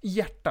var?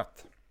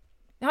 Hjärtat.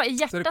 Ja, i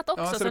hjärtat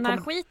också, så den här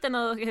skiten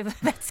och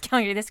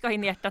vätskan, det ska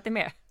in i hjärtat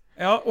med.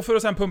 Ja, och för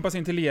att sen pumpas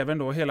in till levern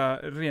då, hela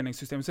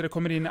reningssystemet, så det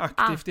kommer in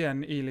aktivt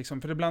igen i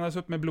liksom, för det blandas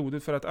upp med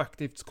blodet för att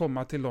aktivt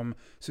komma till de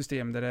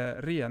system där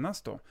det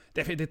renas då.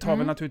 Det tar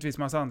väl naturligtvis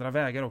massa andra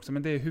vägar också,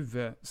 men det är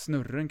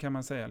huvudsnurren kan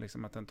man säga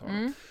liksom att den tar.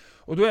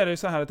 Och då är det ju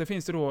så här att det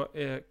finns det då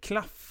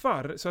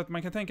klaffar, så att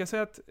man kan tänka sig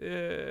att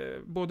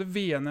både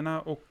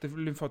venerna och det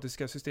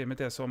lymfatiska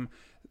systemet är som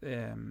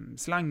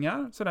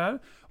slangar sådär.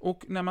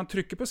 Och när man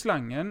trycker på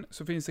slangen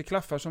så finns det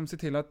klaffar som ser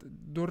till att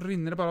då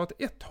rinner det bara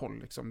åt ett håll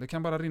liksom. Det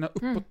kan bara rinna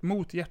uppåt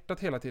mot hjärtat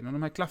hela tiden. Och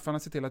de här klaffarna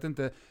ser till att det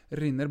inte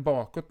rinner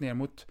bakåt ner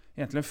mot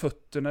egentligen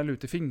fötterna eller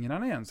ut i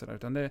fingrarna igen sådär,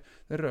 utan det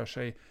rör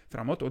sig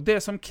framåt. Och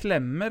det som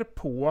klämmer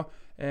på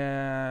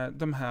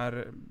de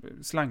här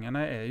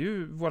slangarna är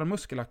ju vår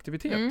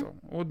muskelaktivitet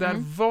då. Och där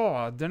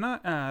vaderna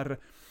är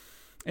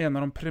en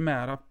av de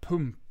primära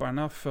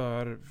pumparna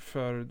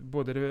för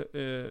både det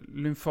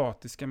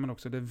lymfatiska men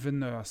också det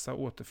venösa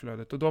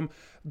återflödet. Och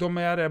de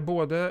är det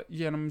både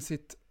genom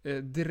sitt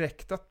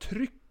direkta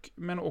tryck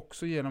men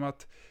också genom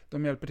att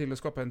de hjälper till att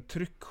skapa en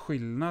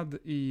tryckskillnad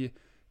i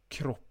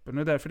kroppen.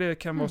 Och därför det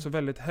kan vara så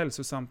väldigt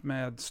hälsosamt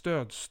med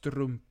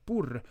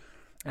stödstrumpor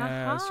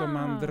som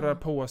man drar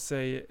på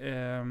sig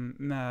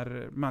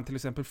när man till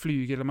exempel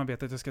flyger eller man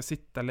vet att jag ska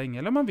sitta länge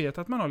eller man vet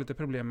att man har lite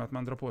problem med att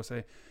man drar på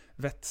sig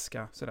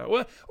vätska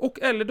sådär. Och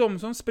eller de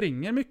som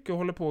springer mycket och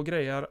håller på och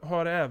grejer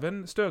har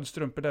även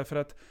stödstrumpor därför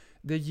att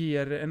det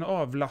ger en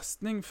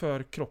avlastning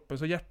för kroppen,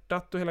 så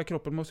hjärtat och hela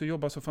kroppen måste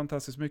jobba så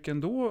fantastiskt mycket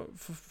ändå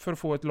för att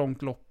få ett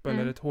långt lopp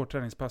eller ett hårt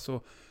träningspass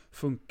att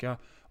funka,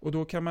 och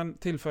då kan man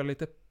tillföra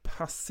lite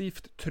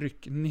passivt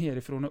tryck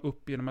nerifrån och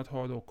upp genom att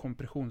ha då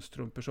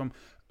kompressionsstrumpor som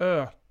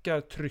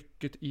ökar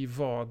trycket i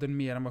vaden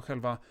mer än vad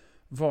själva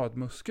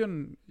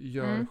vadmuskeln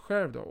gör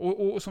själv då.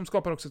 Och som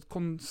skapar också ett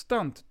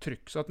konstant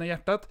tryck, så att när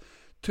hjärtat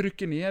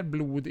trycker ner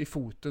blod i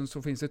foten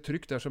så finns det ett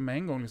tryck där som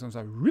en gång liksom så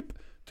här,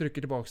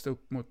 trycker tillbaka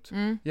upp mot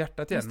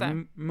hjärtat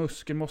igen.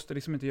 Muskeln måste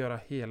liksom inte göra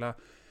hela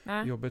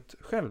jobbet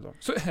själv då.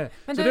 Så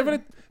det är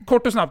väldigt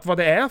kort och snabbt vad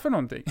det är för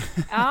någonting.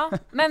 Ja,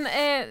 men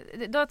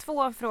du har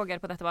två frågor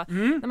på detta va?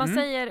 När man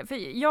säger, för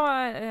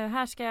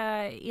här ska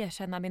jag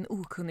erkänna min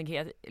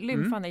okunnighet.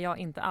 Lymfan är jag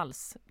inte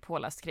alls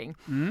påläst kring.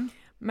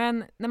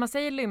 Men när man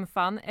säger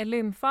lymfan, är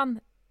lymfan,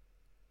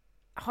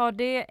 har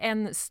det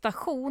en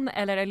station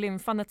eller är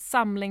lymfan ett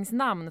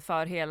samlingsnamn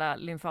för hela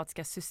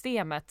lymfatiska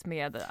systemet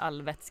med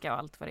all vätska och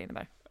allt vad det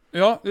innebär?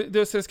 Ja,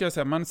 det ska jag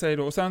säga. Man säger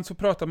då, och sen så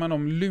pratar man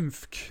om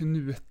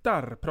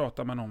lymfknutar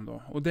pratar man om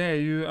då. Och det är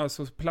ju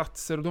alltså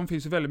platser, och de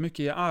finns ju väldigt mycket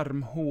i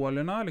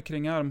armhålorna eller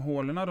kring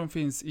armhålorna. De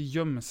finns i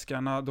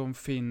gömskarna, de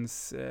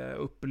finns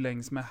upp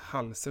längs med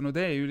halsen, och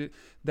det är ju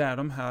där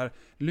de här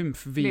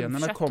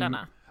lymfvenerna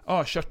kommer.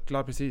 Ja,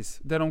 körtlar, precis.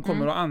 Där de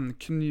kommer att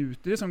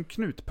anknyta, det är som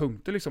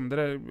knutpunkter liksom,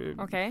 där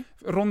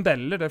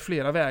rondeller där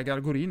flera vägar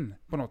går in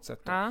på något sätt.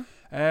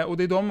 Och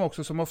det är de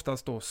också som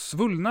oftast då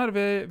svullnar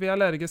vid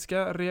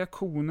allergiska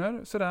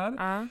reaktioner sådär.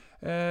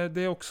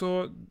 Det är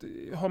också,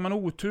 har man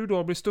otur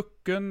då blir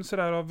stucken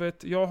sådär av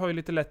jag har ju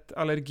lite lätt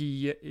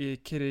allergi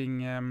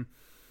kring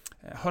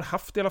har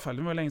haft i alla fall,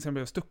 det var länge sedan jag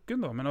blev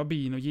stucken då, men av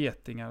bin och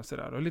getingar och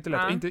sådär. Och lite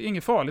lätt,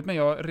 inget farligt, men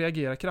jag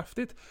reagerar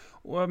kraftigt.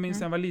 Och jag minns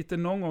när jag var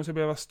liten någon gång så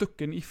blev jag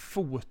stucken i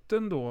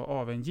foten då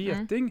av en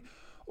geting.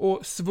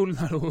 Och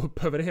svullnar då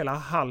upp över hela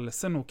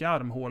halsen och i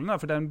armhålorna,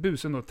 för den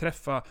busen då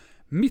träffar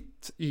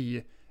mitt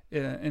i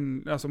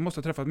alltså måste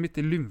ha träffat mitt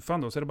i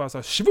lymfan då, så det bara så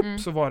här, svupp,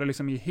 så var det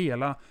liksom i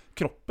hela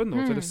kroppen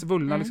då. Så det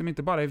svullnar liksom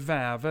inte bara i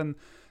väven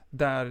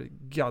där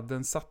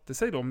gadden satte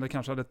sig då, om det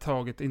kanske hade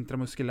tagit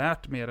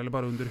intramuskulärt mer eller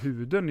bara under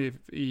huden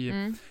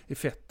i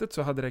fettet,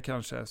 så hade det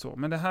kanske så.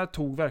 Men det här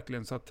tog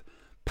verkligen så att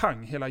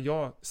pang, hela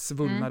jag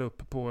svullnar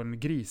upp på en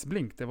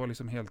grisblink. Det var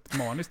liksom helt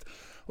maniskt.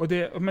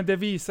 Men det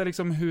visar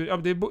liksom hur,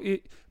 det är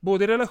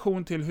både i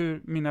relation till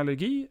hur min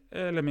allergi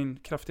eller min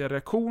kraftiga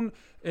reaktion,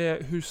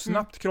 hur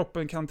snabbt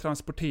kroppen kan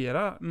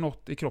transportera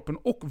något i kroppen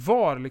och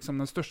var liksom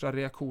den största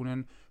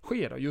reaktionen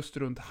sker då, just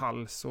runt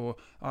hals och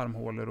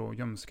armhålor och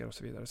gömskar och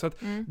så vidare. Så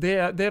att det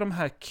är de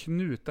här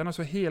knutarna,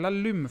 så hela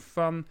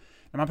lymfan.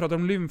 När man pratar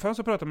om lymfan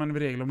så pratar man i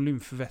regel om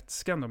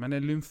lymfvätskan då, men det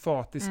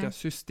lymfatiska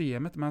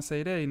systemet, man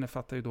säger det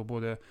innefattar ju då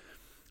både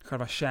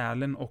själva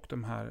kärlen och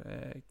de här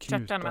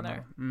knutarna. Körtlarna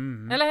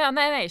menar du? Eller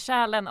nej,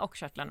 kärlen och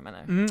körtlarna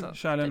menar du?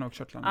 Kärlen och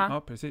körtlarna,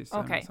 ja precis.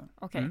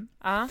 Okej.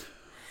 Ja.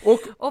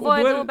 Och vad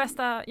är då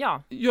bästa...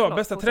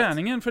 bästa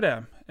träningen för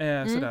det.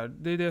 Sådär.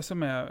 Det är det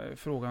som är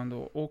frågan då.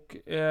 Och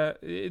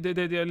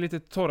det lite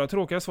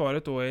tråkiga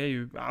svaret då är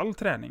ju all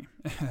träning.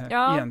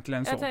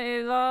 Egentligen så.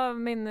 Det var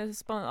min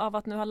av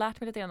att nu ha lärt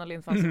mig lite grann av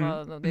lymfan så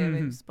var det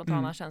min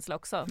spontana känsla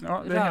också.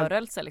 Ja,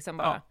 rörelse liksom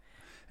bara. Ja.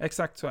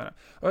 Exakt så är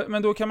det.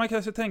 Men då kan man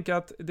kanske tänka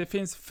att det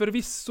finns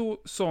förvisso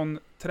sån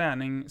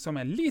träning som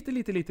är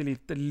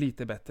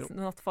lite bättre.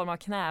 Något form av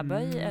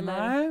knäböj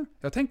eller? Nej,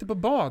 jag tänkte på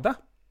bada.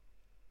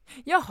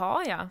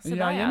 Jaha, ja.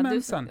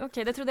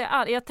 Okej, det trodde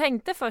jag. Jag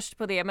tänkte först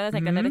på det, men jag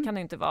tänkte att det kan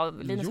det inte vara.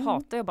 Linus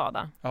hatar ju att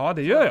bada. Ja,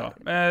 det gör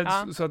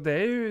jag. Så det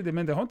är ju,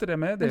 men det har inte det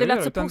med det. Men du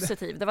lät så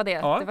positiv, det var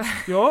det.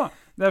 Ja,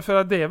 därför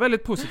att det är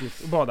väldigt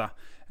positivt att bada.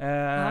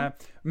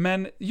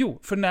 Men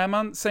för när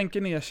man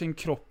sänker ner sin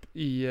kropp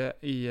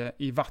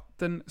i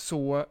vatten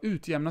så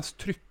utjämnas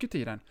trycket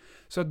i den.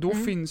 Så att då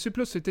finns ju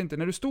plötsligt inte,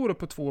 när du står upp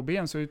på 2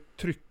 ben så är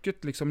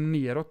trycket liksom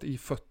neråt i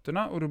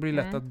fötterna och då blir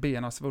det lätt att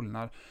benen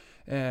svullnar.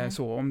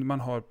 Så om man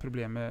har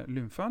problem med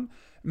lymfan.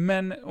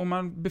 Men om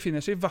man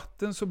befinner sig i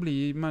vatten så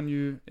blir man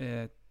ju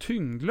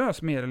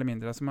tyngdlös mer eller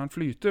mindre, alltså man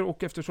flyter,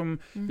 och eftersom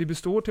vi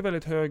består till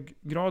väldigt hög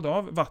grad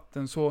av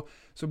vatten så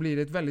blir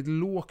det ett väldigt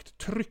lågt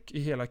tryck i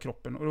hela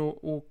kroppen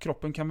och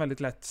kroppen kan väldigt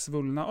lätt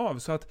svullna av.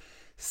 Så att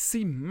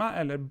simma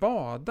eller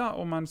bada,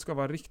 om man ska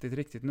vara riktigt,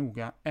 riktigt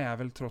noga, är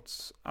väl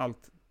trots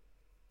allt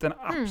den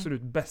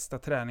absolut bästa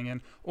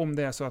träningen om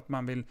det är så att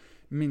man vill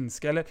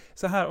minska, eller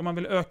så här, om man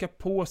vill öka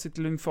på sitt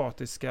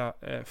lymfatiska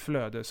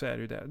flöde, så är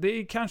det ju det. Det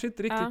är kanske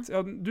inte riktigt,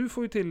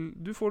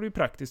 du får det ju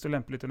praktiskt och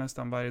lämpligt och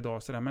nästan varje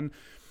dag sådär, men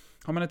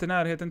har man inte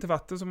närheten till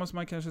vatten så måste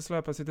man kanske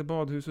släpa sig till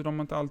badhus och de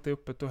har inte alltid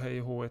öppet och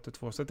hej och H1 och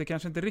 2, så att det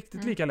kanske inte är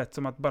riktigt lika lätt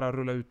som att bara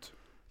rulla ut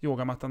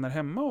yogamattan där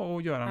hemma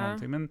och göra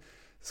någonting, men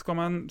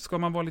ska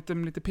man vara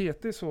lite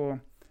petig så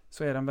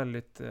är den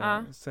väldigt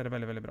så är det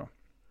väldigt, väldigt bra.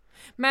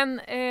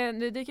 Men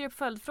nu dyker upp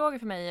följdfrågor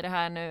för mig i det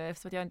här nu,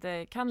 eftersom att jag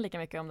inte kan lika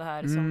mycket om det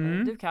här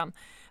som du kan.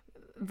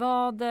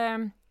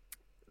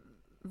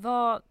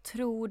 Vad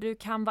tror du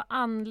kan vara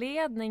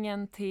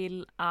anledningen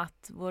till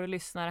att våra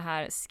lyssnare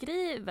här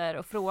skriver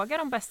och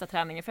frågar om bästa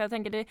träningen? För jag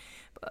tänker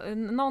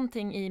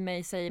någonting i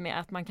mig säger mig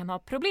att man kan ha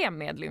problem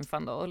med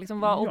lymfan då. Och liksom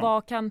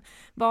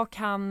vad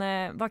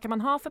kan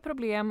man ha för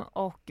problem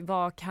och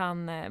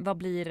vad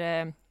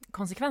blir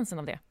konsekvensen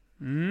av det?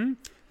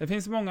 Det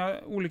finns många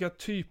olika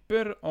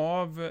typer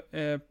av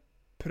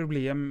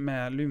problem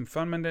med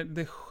lymfan, men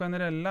det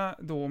generella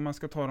då, om man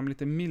ska ta de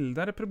lite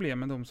mildare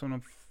problemen, de som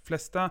de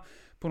flesta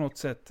på något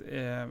sätt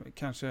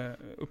kanske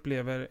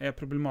upplever är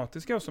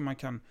problematiska och som man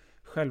kan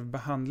själv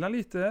behandla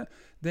lite,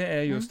 det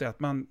är just det att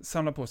man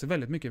samlar på sig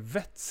väldigt mycket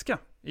vätska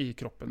i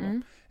kroppen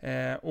då.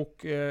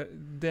 Och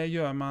det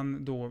gör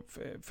man då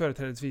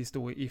företrädesvis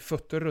då i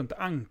fötter, runt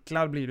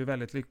anklar blir det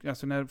väldigt,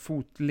 alltså när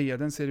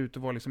fotleden ser ut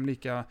att vara liksom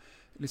lika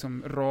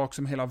liksom rak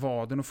som hela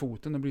vaden och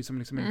foten, det blir som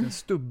liksom en liten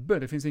stubbe,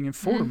 det finns ingen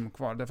form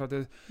kvar därför att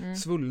det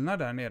svullnar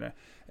där nere.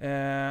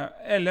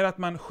 Eller att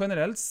man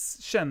generellt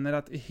känner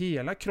att i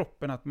hela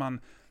kroppen att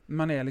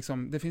man är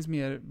liksom, det finns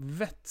mer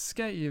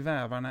vätska i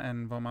vävarna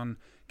än vad man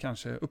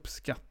kanske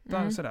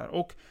uppskattar sådär.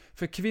 Och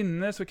för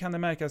kvinnor så kan det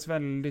märkas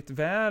väldigt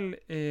väl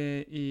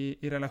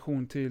i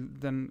relation till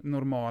den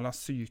normala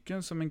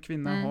cykeln som en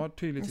kvinna har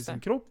tydligt i sin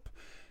kropp.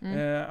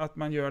 Att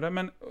man gör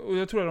det, och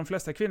jag tror att de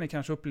flesta kvinnor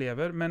kanske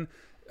upplever, men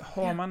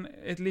har man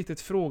ett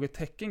litet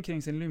frågetecken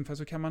kring sin lymfa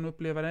så kan man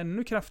uppleva det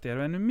ännu kraftigare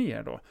och ännu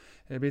mer då.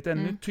 Det blir ett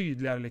ännu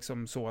tydligare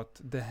liksom så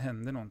att det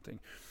händer någonting.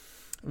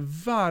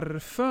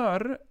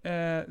 Varför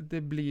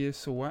det blir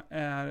så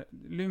är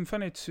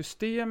lymfan ett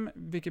system,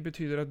 vilket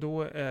betyder att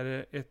då är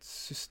det ett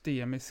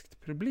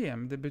systemiskt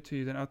problem. Det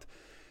betyder att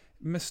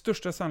med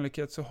största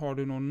sannolikhet så har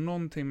du nog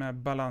någonting med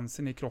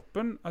balansen i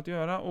kroppen att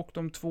göra, och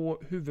de 2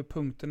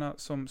 huvudpunkterna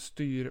som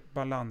styr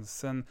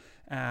balansen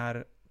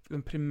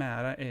den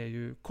primära är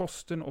ju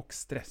kosten och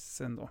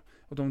stressen då.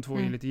 Och de 2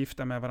 är lite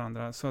gifta med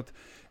varandra. Så att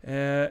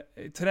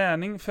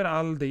träning för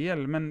all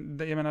del, men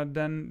jag menar,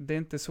 det är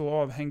inte så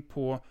avhängt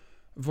på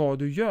vad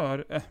du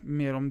gör.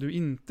 Mer om du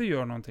inte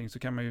gör någonting så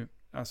kan man ju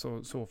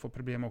alltså så få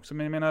problem också.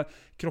 Men jag menar,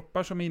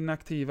 kroppar som är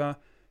inaktiva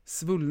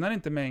svullnar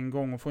inte med en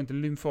gång och får inte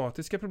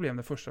lymfatiska problem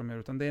det första de gör,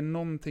 utan det är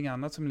någonting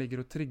annat som ligger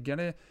och triggar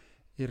det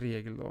i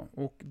regel då.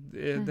 Och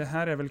det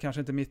här är väl kanske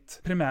inte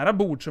mitt primära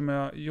bord som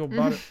jag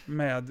jobbar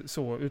med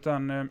så,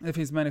 utan det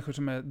finns människor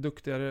som är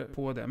duktigare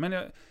på det.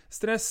 Men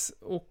stress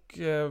och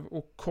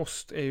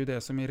kost är ju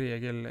det som i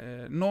regel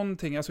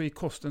någonting, alltså i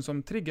kosten,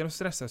 som triggar och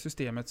stressar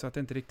systemet så att det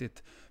inte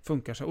riktigt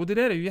funkar så. Och det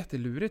där är ju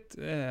jättelurigt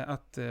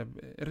att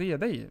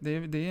reda i. Det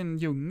är en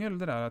djungel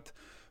det där att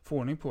få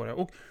ordning på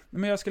det.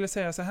 Men jag skulle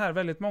säga så här,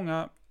 väldigt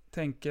många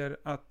tänker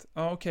att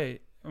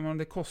om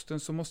det är kosten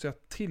så måste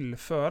jag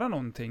tillföra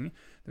någonting.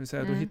 Det vill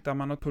säga då hittar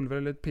man något pulver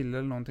eller ett piller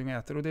eller någonting och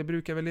äter. Och det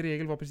brukar väl i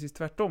regel vara precis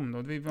tvärtom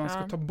då. Man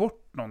ska ta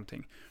bort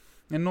någonting.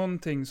 Det är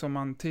någonting som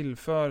man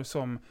tillför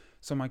som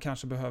som man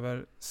kanske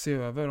behöver se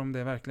över om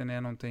det verkligen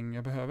är någonting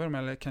jag behöver,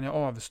 eller kan jag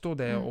avstå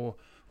det och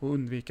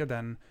undvika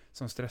den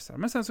som stressar.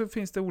 Men sen så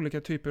finns det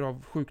olika typer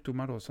av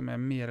sjukdomar då som är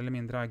mer eller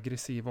mindre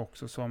aggressiva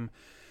också, som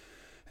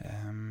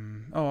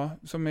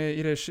som är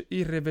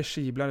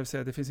irreversibla, det vill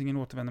säga det finns ingen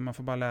återvändo, man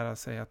får bara lära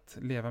sig att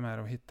leva med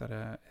det och hitta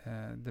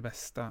det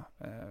bästa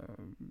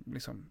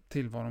liksom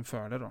tillvaron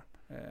för det då.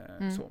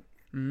 Så.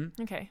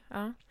 Okej,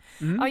 ja.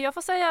 Ja, jag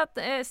får säga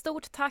att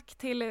stort tack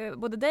till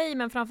både dig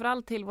men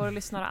framförallt till vår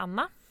lyssnare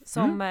Anna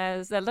som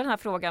ställde den här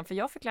frågan, för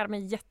jag fick lära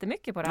mig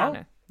jättemycket på det här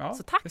nu. Ja,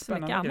 så tack så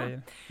mycket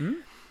Anna.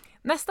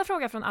 Nästa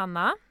fråga från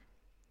Anna,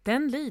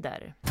 den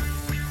lyder: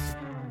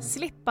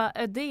 slippa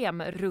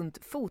ödem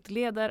runt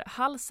fotleder,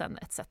 halsen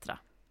etc.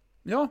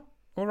 Ja,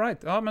 all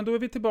right. Ja, men då är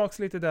vi tillbaks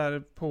lite där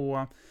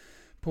på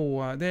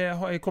det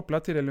är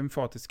kopplat till det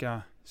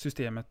lymfatiska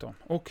systemet då.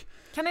 Och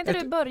kan inte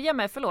du börja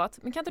med,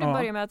 men kan inte du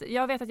börja med att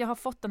jag vet att jag har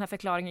fått den här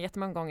förklaringen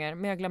jättemånga gånger,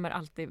 men jag glömmer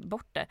alltid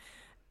bort det.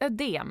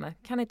 Ödem,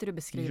 kan inte du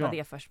beskriva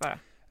det först bara?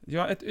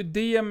 Ja, ett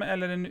ödem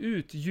eller en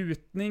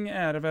utgjutning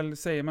är väl,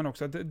 säger man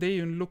också, att det är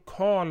ju en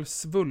lokal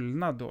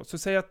svullnad då. Så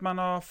säg att man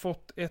har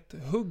fått ett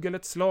hugg eller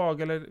ett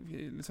slag eller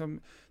liksom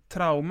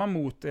trauma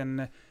mot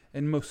en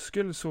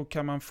muskel, så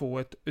kan man få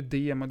ett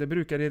ödem, och det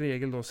brukar i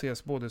regel då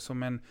ses både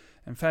som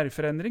en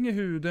färgförändring i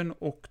huden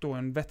och då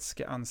en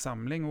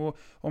vätskeansamling. Och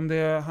om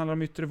det handlar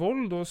om yttre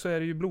våld då, så är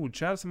det ju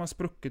blodkärl som har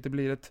spruckit, det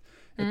blir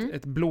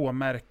ett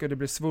blåmärke och det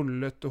blir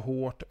svullet och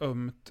hårt,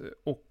 ömt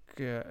och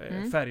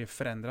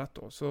färgförändrat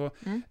då. Så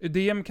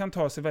ödem kan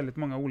ta sig väldigt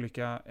många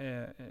olika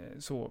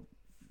så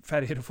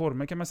färger och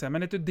former kan man säga,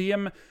 men ett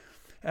ödem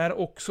är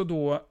också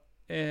då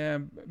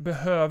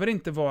behöver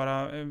inte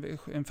vara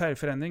en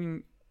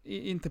färgförändring,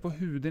 inte på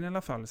huden i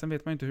alla fall. Sen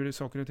vet man inte hur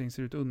saker och ting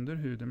ser ut under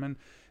huden, men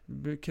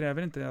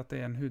kräver inte att det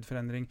är en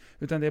hudförändring,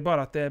 utan det är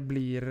bara att det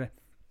blir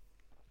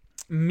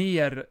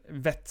mer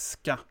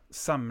vätska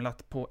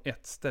samlat på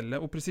ett ställe.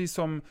 Och precis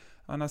som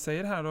Anna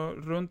säger här då,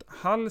 runt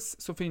hals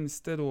så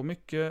finns det då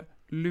mycket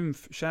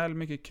lymfkärl,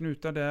 mycket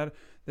knutar där.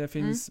 Det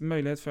finns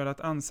möjlighet för att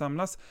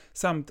ansamlas,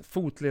 samt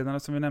fotlederna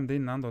som vi nämnde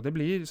innan då. Det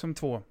blir som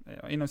två,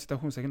 inom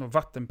citationstecken då,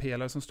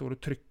 vattenpelare som står och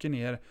trycker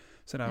ner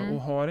sådär,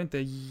 och har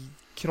inte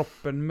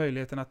kroppen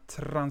möjligheten att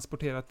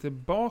transportera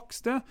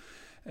tillbaks det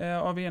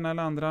av ena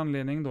eller andra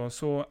anledning då,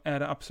 så är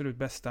det absolut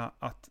bästa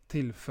att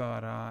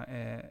tillföra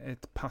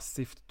ett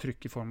passivt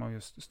tryck i form av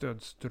just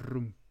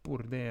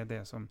stödstrumpor. Det är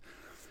det som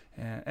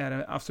är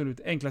det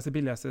absolut enklaste,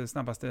 billigaste,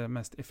 snabbaste,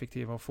 mest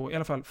effektiva att få i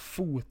alla fall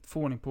få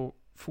ordning på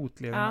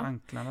fotlederna och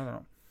anklarna där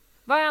då.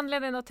 Vad är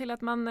anledningen då till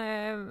att man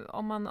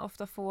om man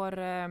ofta får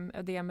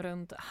ödem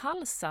runt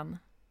halsen?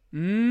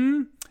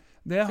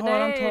 Det har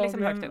antagligen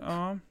liksom högt upp.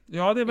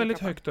 Ja, det är väldigt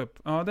högt upp.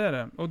 Ja, det är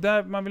det. Och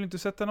där man vill inte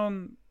sätta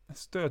någon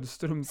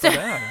stödstrumpa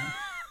där.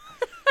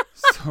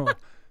 Så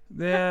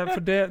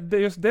det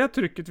just det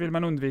trycket vill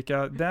man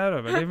undvika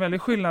däröver. Det är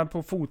väldigt skillnad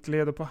på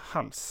fotled och på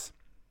hals.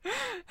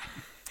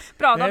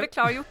 Bra, då har vi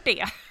klargjort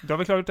det. Då har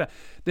vi klargjort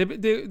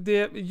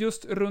det.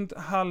 Just runt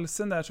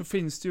halsen där så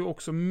finns det ju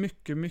också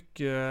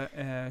mycket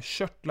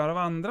körtlar av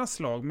andra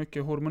slag,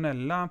 mycket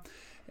hormonella.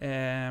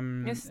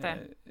 Just det.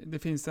 Det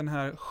finns den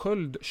här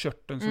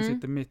sköldkörteln som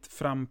sitter mitt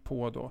fram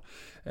på då.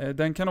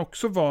 Den kan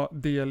också vara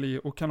del i,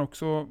 och kan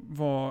också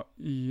vara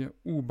i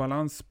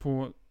obalans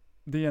på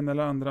det ena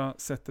eller andra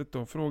sättet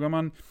då. Frågar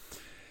man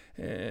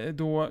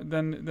då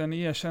den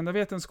erkända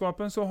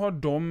vetenskapen, så har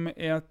de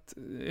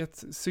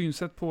ett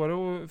synsätt på det,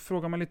 och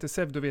frågar man lite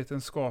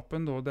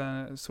pseudovetenskapen då,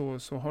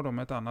 så har de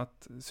ett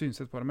annat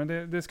synsätt på det. Men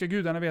det ska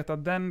gudarna veta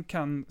att den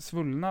kan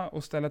svullna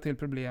och ställa till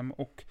problem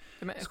och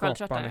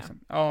skapa liksom,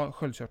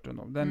 sköldkörteln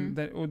då.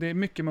 Och det är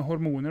mycket med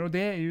hormoner, och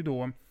det är ju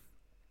då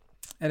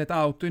ett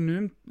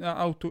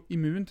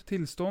autoimmunt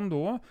tillstånd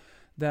då,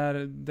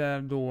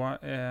 där då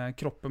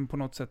kroppen på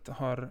något sätt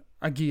har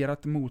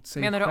agerat mot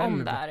sig själv. Menar du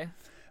om där?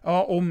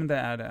 Ja, om det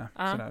är det.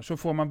 Så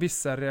får man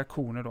vissa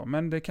reaktioner då.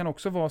 Men det kan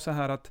också vara så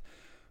här att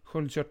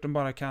sköldkörteln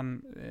bara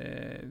kan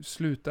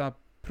sluta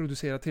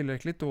producera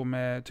tillräckligt då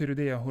med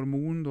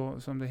tyreoidehormon då,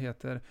 som det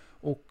heter,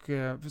 och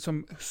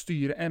som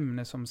styr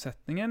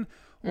ämnesomsättningen.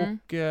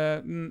 Och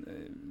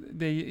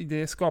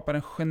det skapar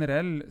en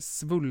generell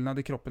svullnad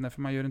i kroppen,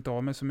 därför man gör inte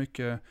av med så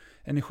mycket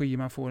energi,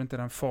 man får inte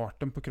den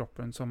farten på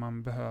kroppen som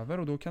man behöver,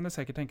 och då kan det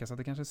säkert tänkas att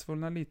det kanske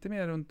svullnar lite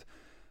mer runt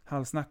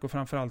halsnack, och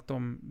framförallt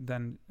om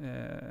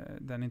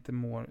den inte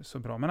mår så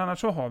bra. Men annars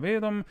så har vi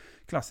de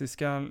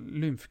klassiska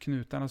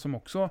lymfknutarna som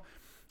också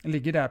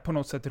ligger där på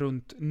något sätt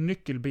runt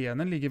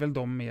nyckelbenen, ligger väl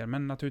de mer,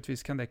 men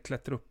naturligtvis kan det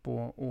klättra upp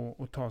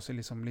och ta sig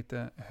liksom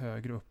lite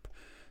högre upp.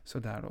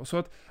 Sådär då. Så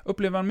att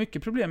upplever man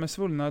mycket problem med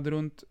svullnad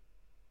runt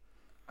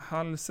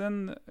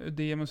halsen,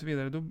 ödem och så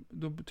vidare,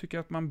 då tycker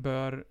jag att man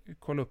bör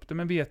kolla upp det.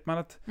 Men vet man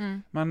att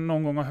man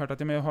någon gång har hört att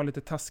jag har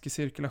lite taskig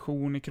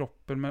cirkulation i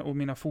kroppen och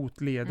mina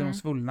fotleder de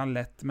svullnar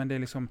lätt, men det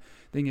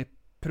är inget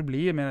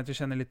problem med att jag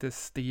känner lite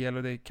stel,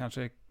 och det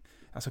kanske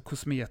alltså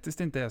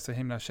kosmetiskt inte är så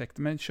himla käckt,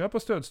 men kör på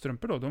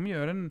stödstrumpor då, de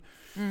gör en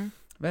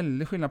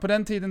väldigt skillnad. På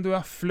den tiden då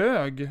jag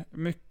flög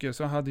mycket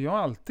så hade jag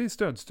alltid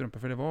stödstrumpor,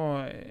 för det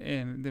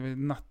var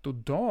natt och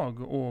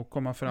dag att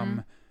komma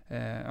fram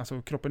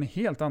Alltså kroppen är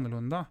helt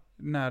annorlunda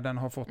när den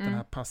har fått den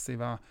här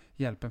passiva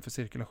hjälpen för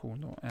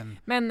cirkulation då,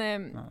 Men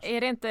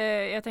är det inte,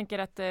 jag tänker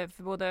att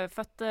för både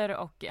fötter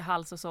och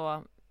hals och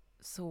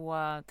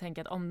så tänker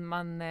jag att om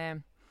man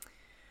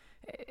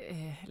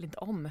eller inte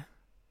om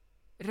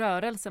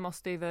rörelse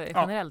måste ju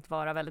generellt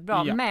vara väldigt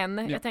bra. Ja.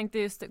 Men jag tänkte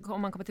just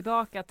om man kommer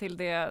tillbaka till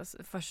det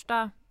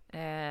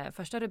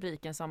första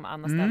rubriken som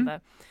Anna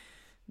ställde,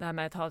 det här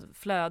med att ha ett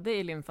flöde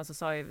i lymfan, så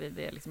sa ju vi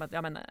det liksom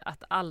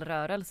att all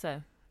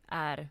rörelse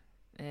är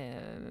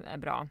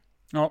bra.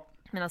 Ja.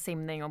 Medan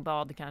simning och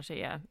bad kanske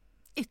är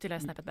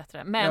ytterligare snäppet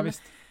bättre. Men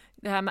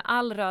det här med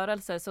all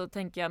rörelse, så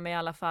tänker jag mig i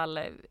alla fall,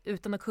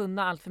 utan att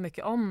kunna allt för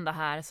mycket om det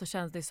här, så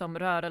känns det som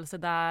rörelse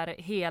där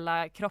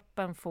hela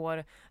kroppen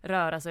får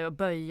röra sig och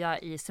böja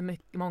i så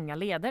många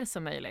leder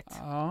som möjligt.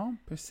 Ja,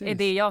 precis. Det är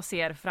det jag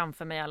ser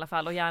framför mig i alla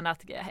fall. Och gärna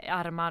att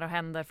armar och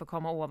händer får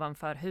komma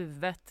ovanför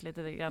huvudet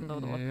lite grann då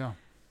och då. Ja.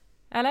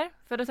 Eller?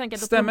 För då tänker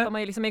jag att då pumpar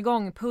man ju liksom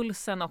igång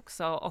pulsen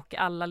också och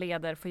alla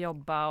leder får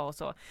jobba och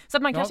så. Så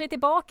att man kanske är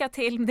tillbaka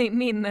till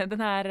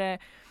den här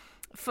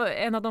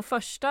en av de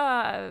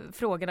första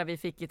frågorna vi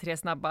fick i 3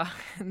 snabba,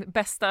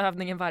 bästa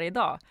övningen varje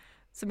dag,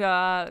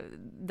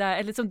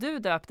 som du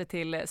döpte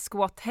till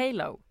Squat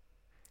Halo.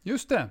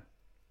 Just det.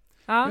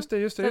 Ja.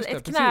 Just det.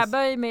 Ett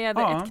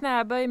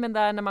knäböj men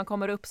där när man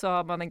kommer upp så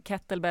har man en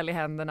kettlebell i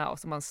händerna och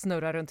så man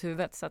snurrar runt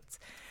huvudet, så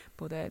att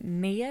både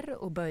ner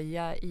och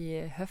böja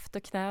i höft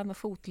och knän och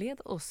fotled,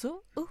 och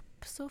så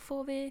upp så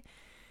får vi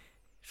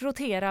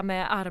rotera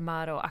med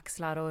armar och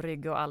axlar och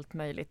rygg och allt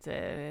möjligt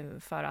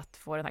för att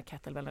få den här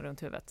kettlebellen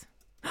runt huvudet.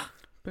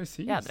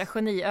 Precis. Jädra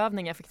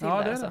geniövning jag fick till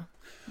där. Alltså.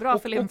 Bra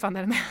för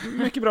lymfan.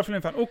 Mycket bra för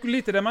lymfan. Och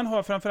lite där man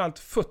har framförallt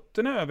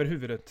fötterna över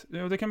huvudet.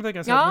 Och det kan man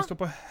tänka sig att man står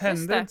på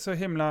händer så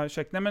himla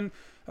käckt. Nej, men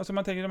alltså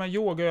man tänker de här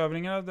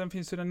yogaövningarna, den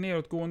finns ju den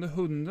nedåtgående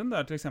hunden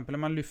där till exempel, när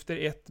man lyfter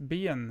ett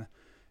ben.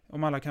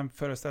 Om alla kan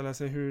föreställa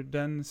sig hur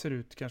den ser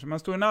ut kanske. Man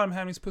står i en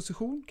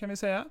armhävningsposition kan vi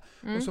säga.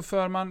 Och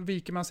så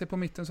viker man sig på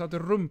mitten så att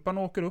rumpan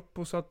åker upp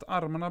och så att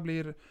armarna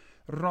blir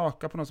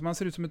raka på något. Så man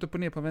ser ut som ett upp- och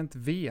ner på vänt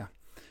V.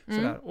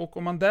 Sådär. Och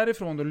om man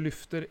därifrån då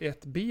lyfter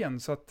ett ben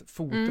så att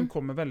foten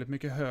kommer väldigt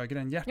mycket högre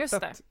än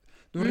hjärtat.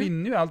 Då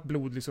rinner ju allt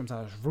blod liksom så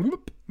här,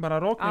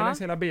 bara rakt ner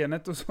längs hela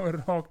benet och så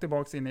rakt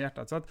tillbaks in i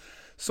hjärtat. Så att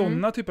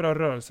sådana typer av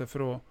rörelser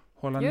för att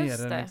hålla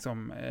nere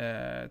liksom,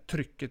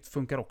 trycket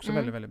funkar också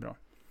väldigt, väldigt bra.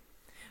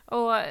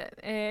 Och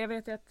jag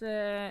vet ju att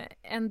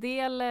en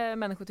del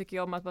människor tycker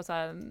ju om att bara så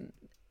här,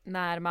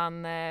 när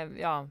man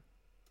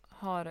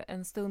har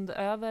en stund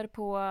över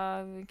på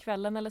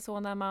kvällen eller så,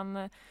 när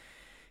man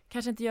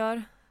kanske inte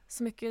gör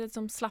så mycket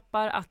som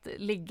slappar, att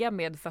ligga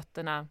med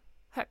fötterna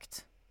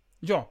högt.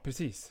 Ja,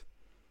 precis.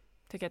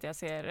 Tycker att jag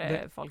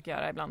ser folk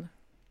göra ibland.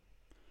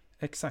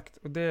 Exakt,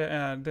 och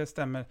det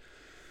stämmer.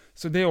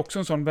 Så det är också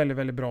en sån väldigt,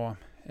 väldigt bra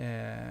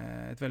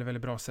ett väldigt,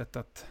 väldigt bra sätt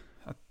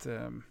att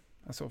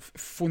alltså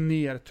få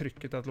ner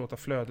trycket, att låta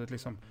flödet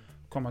liksom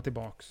komma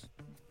tillbaks.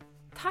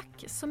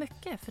 Tack så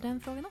mycket för den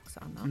frågan också,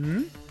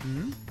 Anna.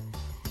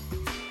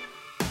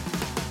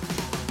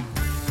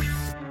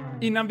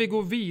 Innan vi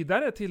går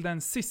vidare till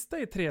den sista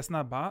i 3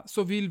 snabba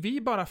så vill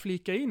vi bara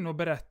flika in och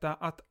berätta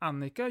att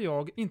Annika och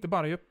jag inte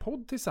bara gör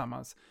podd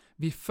tillsammans.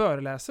 Vi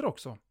föreläser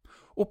också.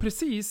 Och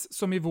precis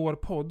som i vår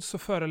podd så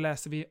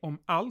föreläser vi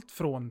om allt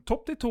från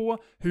topp till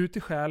tå, hud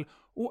till själ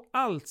och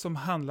allt som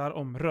handlar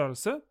om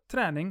rörelse,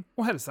 träning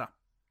och hälsa.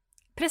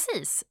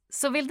 Precis,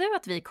 så vill du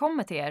att vi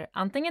kommer till er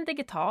antingen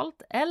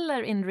digitalt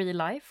eller in real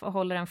life och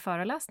håller en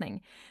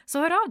föreläsning, så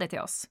hör av dig till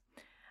oss.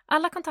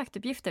 Alla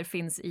kontaktuppgifter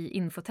finns i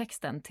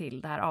infotexten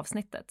till det här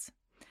avsnittet.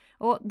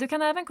 Och du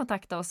kan även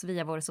kontakta oss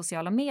via våra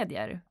sociala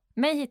medier.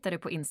 Mig hittar du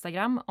på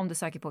Instagram om du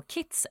söker på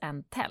Kids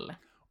and Tell.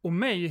 Och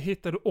mig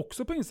hittar du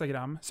också på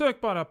Instagram.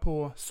 Sök bara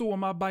på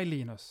Soma by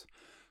Linus.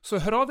 Så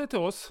hör av dig till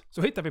oss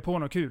så hittar vi på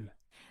något kul.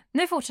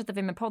 Nu fortsätter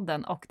vi med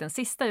podden och den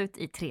sista ut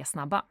i 3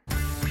 snabba.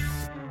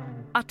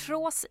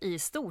 Artros i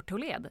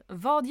stortåled.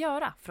 Vad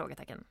göra?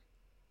 Frågetecken.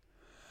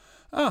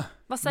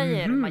 Vad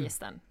säger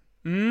magistern?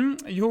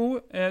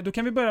 Då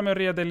kan vi börja med att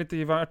reda lite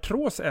i vad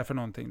artros är för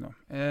någonting då.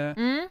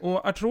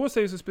 Och artros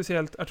är ju så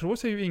speciellt,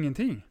 artros är ju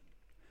ingenting.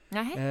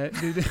 Nej.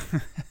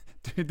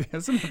 Det är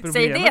det som är problemet.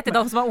 Säg det till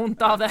de som har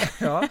ont av det.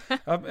 Ja,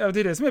 det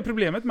är det som är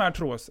problemet med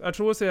artros.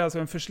 Artros är alltså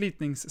en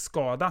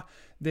förslitningsskada.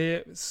 Det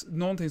är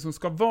någonting som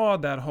ska vara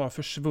där har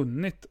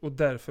försvunnit och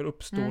därför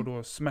uppstår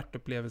då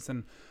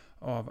smärtupplevelsen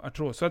av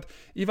artros. Så att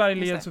i varje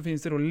led så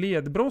finns det då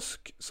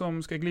ledbrosk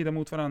som ska glida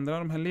mot varandra.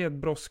 De här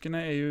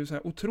ledbroskerna är ju så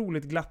här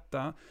otroligt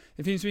glatta.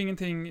 Det finns ju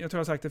ingenting, jag tror jag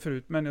har sagt det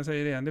förut, men jag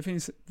säger det igen.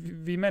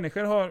 Vi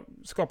människor har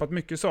skapat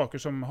mycket saker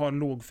som har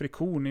låg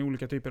friktion i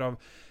olika typer av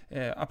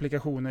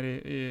applikationer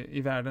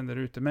i världen där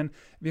ute. Men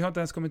vi har inte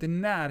ens kommit i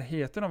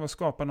närheten av att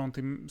skapa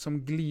någonting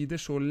som glider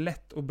så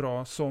lätt och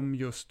bra som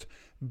just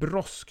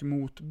brosk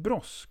mot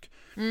brosk.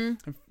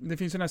 Det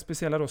finns ju den här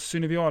speciella då,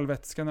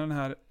 synovialvätskan, den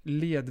här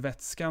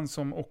ledvätskan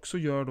som också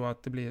gör då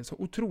att det blir så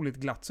otroligt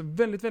glatt. Så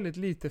väldigt, väldigt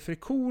lite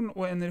friktion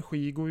och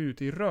energi går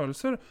ut i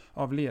rörelser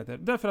av leder.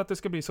 Därför att det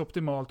ska bli så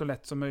optimalt och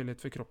lätt som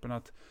möjligt för kroppen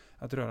att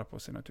att röra på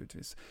sig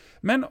naturligtvis.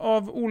 Men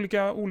av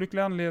olika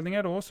olyckliga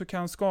anledningar då så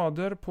kan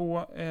skador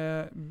på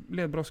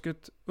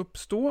ledbrosket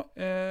uppstå.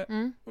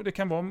 Och det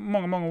kan vara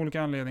många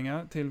olika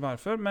anledningar till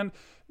varför. Men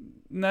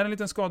när en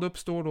liten skada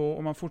uppstår då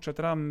och man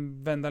fortsätter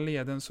använda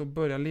leden så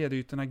börjar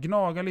ledytorna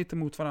gnaga lite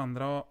mot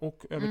varandra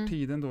och över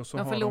tiden då så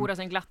de förlorar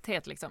sin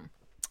glatthet liksom.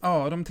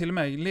 Ja, de till och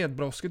med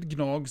ledbrosket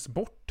gnags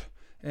bort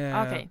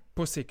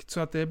på sikt så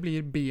att det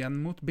blir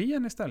ben mot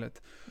ben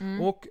istället.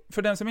 Och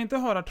för den som inte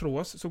har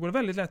artros så går det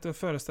väldigt lätt att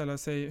föreställa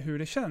sig hur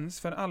det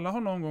känns, för alla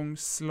har någon gång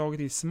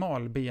slagit i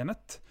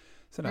smalbenet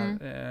sådär,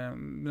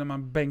 när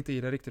man bänkt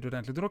i det riktigt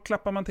ordentligt. Och då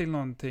klappar man till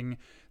någonting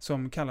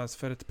som kallas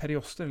för ett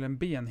perioster eller en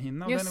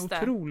benhinna. Och den är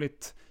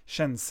otroligt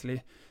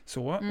känslig.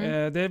 Så.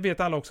 Det vet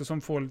alla också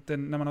som får lite,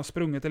 när man har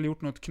sprungit eller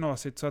gjort något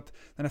knasigt, så att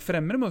den här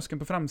främre muskeln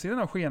på framsidan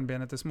av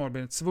skenbenet,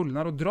 smalbenet,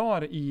 svullnar och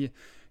drar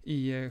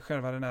i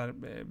själva den där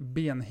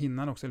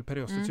benhinnan också, eller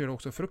periostret, så gör det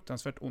också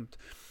fruktansvärt ont.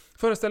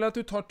 Föreställ dig att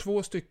du tar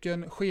 2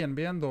 stycken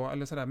skenben då,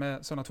 eller sådär,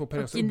 med sådana 2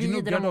 perioster och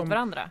gnuggar dem mot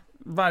varandra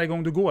varje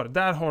gång du går.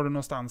 Där har du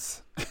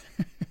någonstans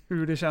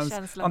hur det känns.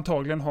 Känslan.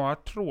 Antagligen ha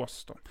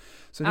artros då.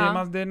 Så det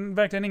är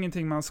verkligen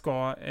ingenting man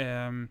ska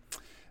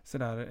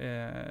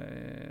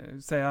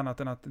säga annat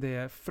än att det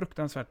är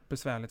fruktansvärt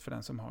besvärligt för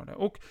den som har det.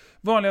 Och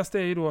vanligast är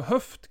ju då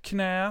höft,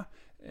 knä,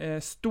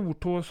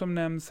 stortå som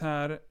nämns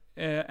här,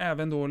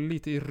 även då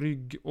lite i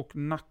rygg och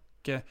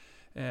nacke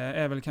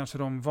är väl kanske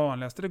de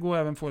vanligaste. Det går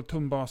även få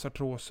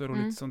tumbasartroser och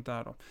lite sånt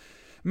där då.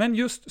 Men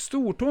just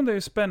stortån, det är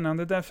ju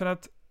spännande därför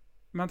att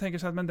man tänker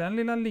så att men den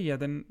lilla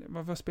leden,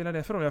 vad spelar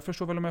det för roll? Jag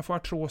förstår väl om jag får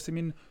artros i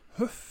min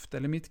höft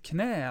eller mitt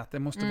knä, att det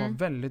måste vara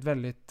väldigt,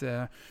 väldigt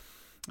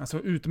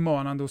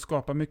utmanande och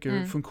skapa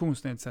mycket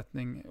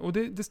funktionsnedsättning. Och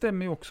det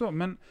stämmer ju också,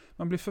 men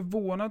man blir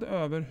förvånad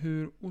över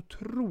hur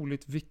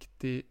otroligt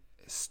viktig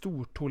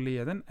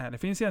stortåleden är. Det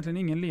finns egentligen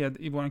ingen led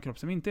i vår kropp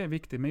som inte är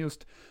viktig, men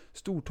just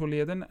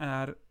stortåleden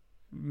är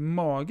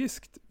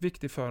magiskt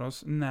viktig för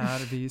oss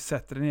när vi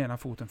sätter den ena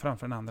foten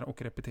framför den andra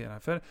och repeterar.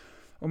 För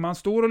om man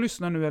står och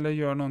lyssnar nu eller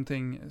gör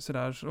någonting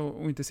sådär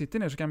och inte sitter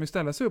ner, så kan man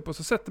ställa sig upp och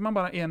så sätter man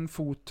bara en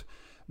fot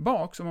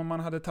bak, som om man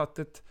hade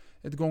tagit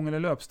ett gång- eller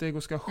löpsteg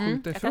och ska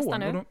skjuta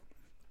ifrån. Och då,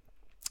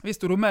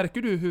 visst, och då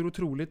märker du hur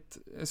otroligt,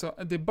 alltså,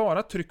 det är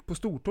bara tryck på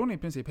stortån i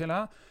princip.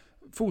 Hela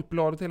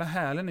fotbladet, hela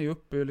hälen är ju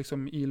uppe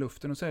liksom i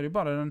luften, och så är det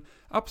bara den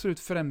absolut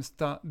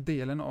främsta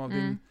delen av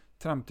din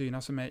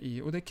trampdyna som är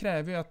i. Och det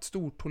kräver ju att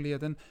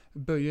stortåleden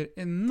böjer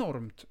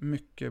enormt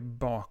mycket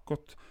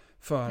bakåt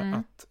för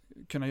att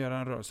kunna göra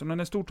en rörelse. Och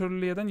när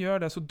stortåleden gör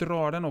det så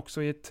drar den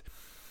också i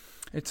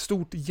ett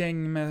stort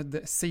gäng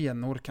med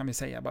senor, kan vi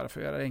säga, bara för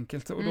att göra det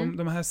enkelt. Och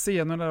de här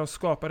senorna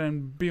skapar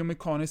en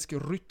biomekanisk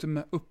rytm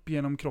upp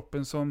genom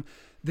kroppen som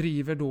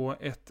driver då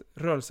ett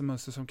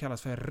rörelsemönster som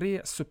kallas för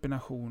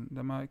resupination,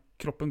 där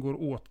kroppen går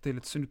åt till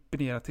ett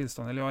supinerat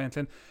tillstånd. Eller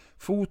egentligen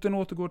foten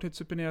återgår till ett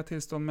supinerat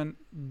tillstånd, men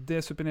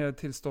det supinerade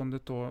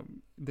tillståndet då,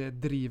 det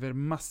driver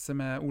massor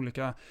med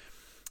olika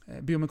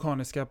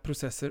biomekaniska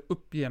processer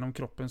upp genom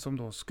kroppen som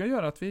då ska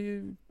göra att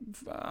vi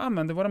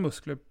använder våra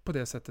muskler på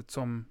det sättet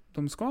som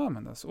de ska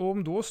användas. Och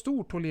om då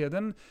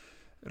stortåleden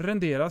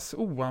renderas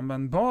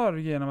oanvändbar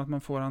genom att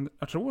man får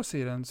artros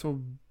i den,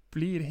 så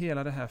blir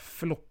hela det här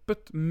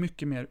förloppet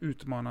mycket mer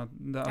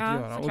utmanande att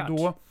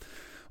göra.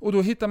 Och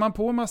då hittar man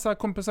på massa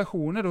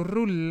kompensationer. Då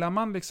rullar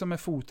man liksom med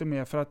foten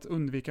mer för att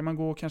undvika. Man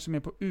går kanske mer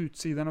på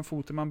utsidan av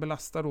foten. Man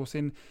belastar då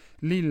sin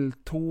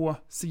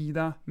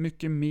lilltåsida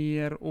mycket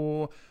mer.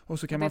 Och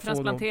så kan man få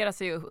transplanterar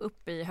sig ju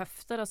upp i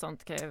höfter och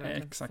sånt, kan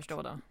jag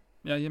förstå då.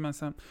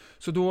 Jajamensan.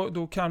 Så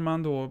då kan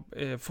man då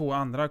få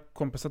andra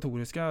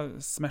kompensatoriska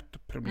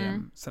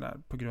smärtproblem sådär,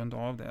 på grund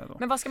av det då.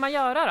 Men vad ska man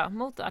göra då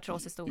mot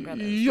artros i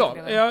storled?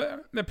 Ja,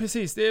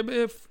 precis.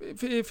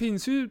 Det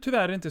finns ju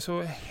tyvärr inte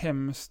så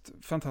hemskt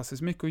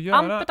fantastiskt mycket att göra.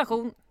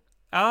 Amputation.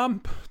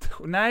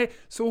 Nej,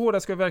 så hårda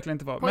ska det verkligen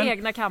inte vara. På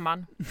egna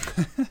kammaren.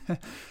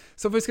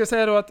 Så vi ska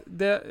säga då att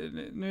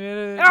nu är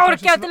det... Jag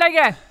orkar inte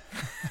längre!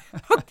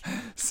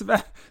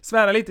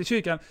 Svära lite i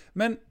kyrkan.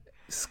 Men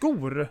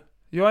skor...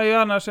 Jag är ju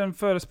annars en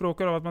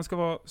förespråkare av att man ska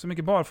vara så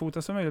mycket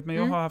barfota som möjligt, men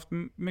jag har haft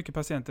mycket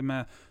patienter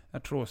med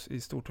artros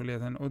i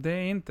stortåleden, och det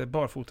är inte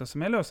barfota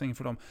som är lösningen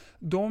för dem.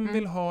 De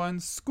vill ha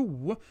en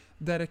sko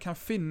där det kan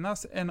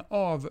finnas en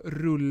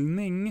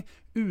avrullning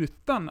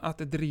utan att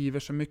det driver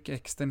så mycket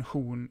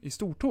extension i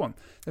stortån.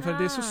 Därför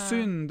det är så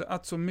synd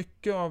att så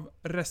mycket av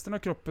resten av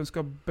kroppen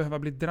ska behöva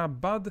bli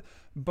drabbad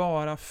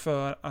bara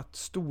för att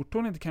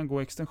stortån inte kan gå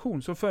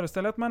extension. Så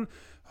föreställ att man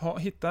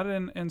hittar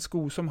en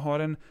sko som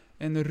har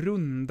en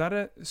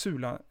rundare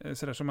sula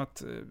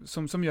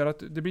sådär, som gör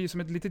att det blir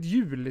som ett litet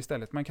hjul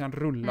istället. Man kan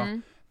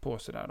rulla på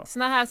sådär då.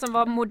 Såna här som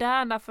var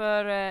moderna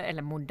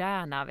eller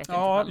moderna vet jag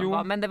inte vad de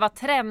var, men det var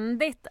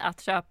trendigt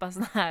att köpa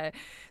såna här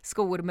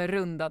skor med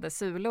rundade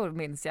sulor,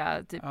 minns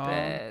jag. Typ,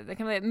 det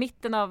kan vara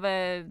mitten av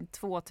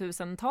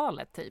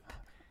 2000-talet typ.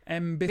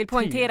 MBT. Vill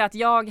poängtera att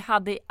jag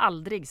hade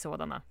aldrig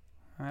sådana.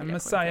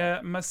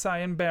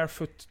 Messiah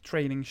Barefoot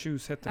Training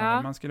Shoes hette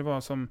det. Man skulle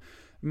vara som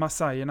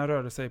massajerna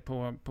rörde sig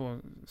på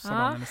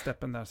savannen i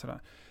steppen där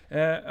sådär.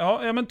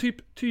 Ja, men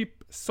typ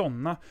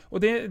sådana. Och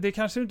det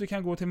kanske du inte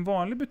kan gå till en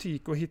vanlig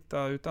butik och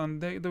hitta,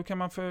 utan då kan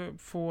man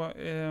få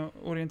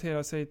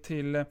orientera sig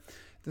till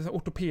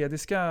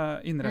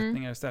ortopediska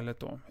inrättningar istället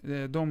då.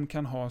 De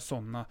kan ha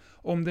sådana.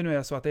 Om det nu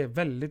är så att det är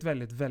väldigt,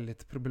 väldigt,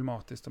 väldigt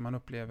problematiskt om man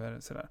upplever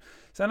sådär.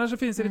 Sen annars så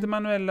finns det lite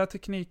manuella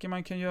tekniker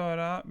man kan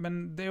göra,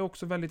 men det är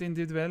också väldigt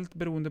individuellt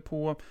beroende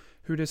på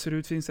hur det ser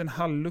ut. Finns en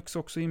hallux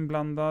också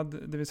inblandad,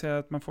 det vill säga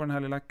att man får den här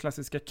lilla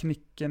klassiska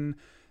knicken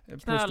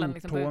knölen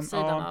liksom på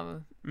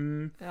utsidan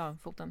av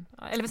foten.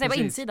 Eller vad på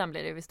insidan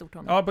blir det vid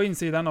stortån. Ja, på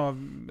insidan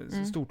av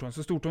stortån.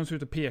 Så stortån ser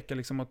ut att peka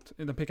liksom åt,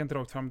 den pekar inte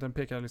rakt fram, den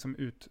pekar liksom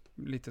ut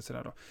lite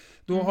sådär då.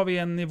 Då har vi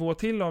en nivå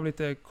till av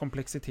lite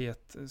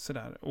komplexitet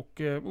sådär.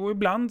 Och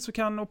ibland så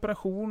kan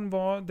operation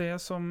vara det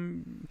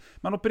som,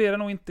 man opererar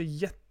nog inte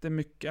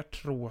jättemycket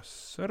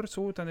artroser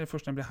så, utan det är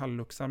först när det blir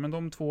halluxar, men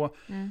de två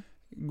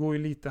går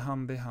ju lite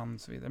hand i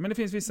hand så vidare. Men det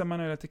finns vissa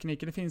manuella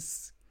tekniker, det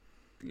finns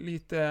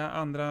lite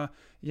andra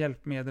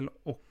hjälpmedel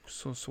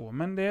också så.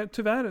 Men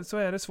tyvärr så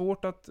är det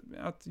svårt att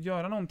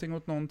göra någonting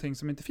åt någonting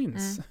som inte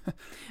finns.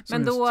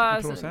 Men då,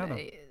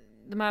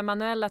 de här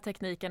manuella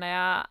teknikerna,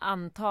 jag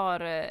antar,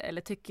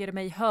 eller tycker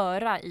mig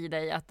höra i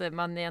dig, att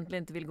man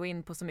egentligen inte vill gå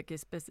in på så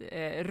mycket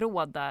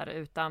råd där,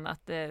 utan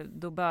att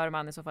då bör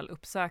man i så fall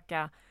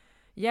uppsöka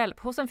hjälp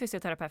hos en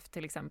fysioterapeut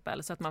till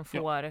exempel, så att man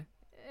får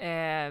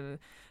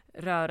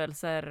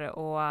rörelser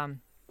och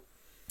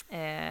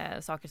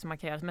saker som man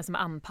kan göra, men som är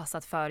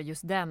anpassat för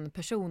just den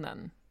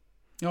personen.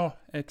 Ja,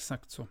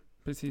 exakt så.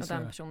 Precis. Och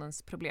den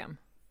personens problem.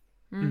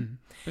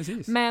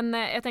 Precis. Men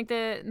jag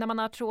tänkte, när man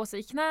har artros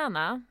i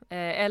knäna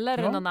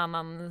eller någon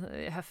annan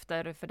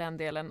höfter för den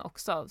delen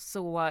också,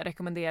 så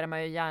rekommenderar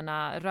man ju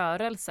gärna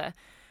rörelse.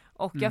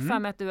 Och jag för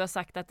mig att du har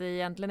sagt att det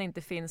egentligen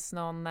inte finns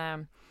någon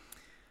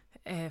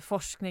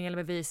forskning eller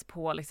bevis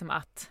på liksom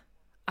att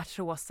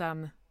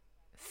artrosen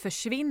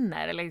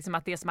försvinner, eller liksom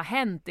att det som har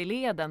hänt i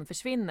leden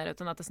försvinner,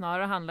 utan att det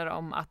snarare handlar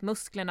om att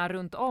musklerna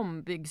runt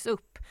om byggs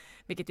upp,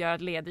 vilket gör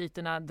att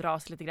ledytorna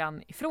dras lite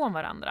grann ifrån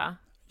varandra.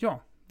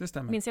 Ja, det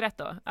stämmer. Minns jag rätt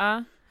då?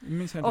 Ja.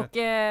 Minns jag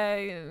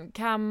rätt.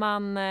 Kan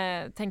man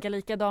tänka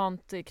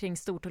likadant kring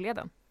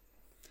stortåleden?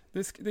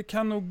 Det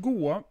kan nog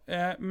gå,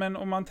 men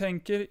om man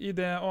tänker i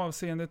det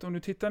avseendet, om du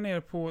tittar ner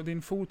på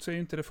din fot, så är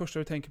ju inte det första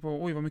du tänker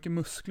på, oj vad mycket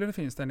muskler det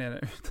finns där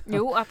nere.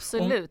 Jo,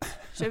 absolut.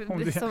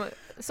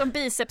 Som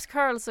biceps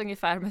curls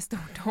ungefär med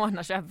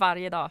stortårna kör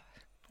varje dag.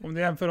 Om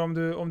du jämför,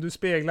 om du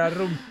speglar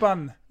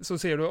rumpan, så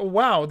ser du,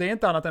 wow, det är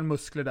inte annat än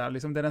muskler där.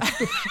 Liksom, det är den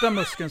största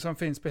muskeln som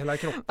finns på hela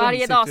kroppen.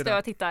 Varje dag står jag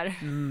och tittar.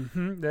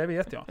 Det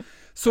vet jag.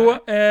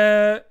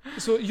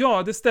 Så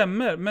ja, det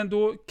stämmer. Men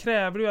då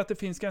kräver det ju att det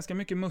finns ganska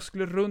mycket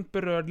muskler runt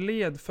berörd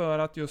led för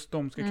att just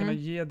de ska kunna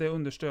ge det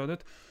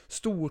understödet.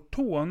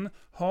 Stortån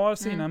har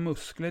sina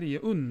muskler i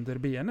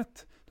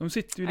underbenet. De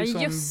sitter ju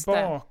liksom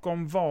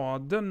bakom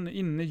vaden,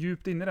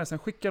 djupt inne där. Sen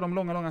skickar de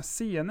långa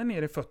senor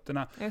ner i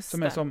fötterna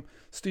som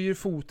styr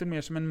foten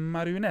mer som en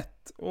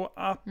marionett. Och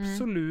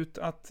absolut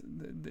att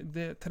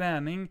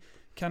träning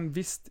kan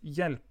visst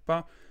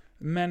hjälpa,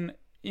 men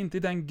inte i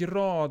den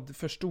grad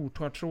för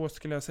stortåartros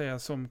skulle jag säga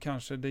som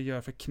kanske det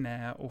gör för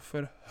knä och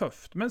för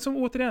höft. Men som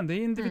återigen, det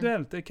är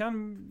individuellt. Det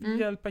kan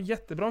hjälpa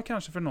jättebra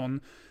kanske för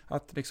någon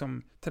att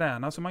liksom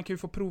träna, så man kan ju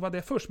få prova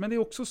det först. Men det är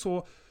också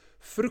så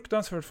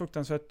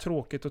fruktansvärt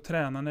tråkigt att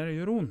träna när det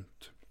gör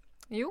ont.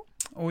 Jo.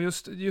 Och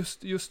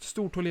just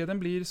stortåleden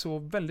blir så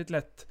väldigt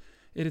lätt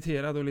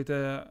irriterad och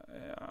lite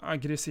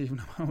aggressiv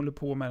när man håller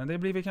på med den. Det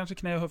blir väl kanske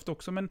knä och höft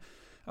också, men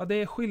ja, det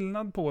är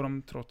skillnad på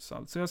dem trots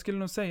allt. Så jag skulle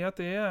nog säga att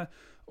det är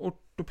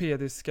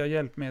ortopediska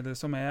hjälpmedel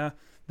som är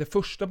det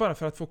första, bara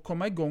för att få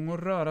komma igång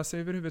och röra sig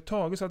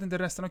överhuvudtaget, så att inte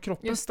resten av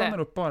kroppen stannar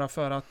upp bara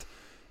för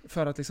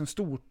att liksom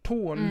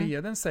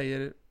stortåleden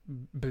säger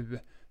bu.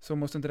 Så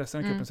måste inte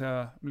resten av kroppen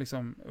säga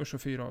liksom, usch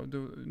och fyra,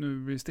 nu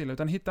blir det stilla.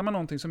 Utan hittar man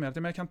någonting som gör att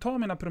jag kan ta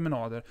mina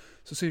promenader,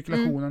 så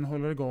cirkulationen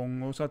håller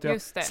igång, och så att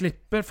jag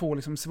slipper få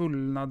liksom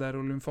svullnader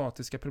och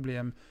lymfatiska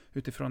problem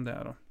utifrån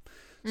det då.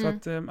 Så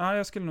att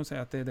jag skulle nog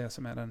säga att det är det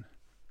som är den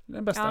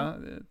bästa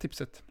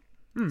tipset.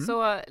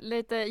 Så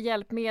lite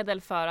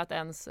hjälpmedel för att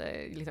ens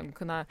liksom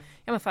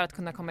för att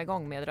kunna komma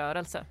igång med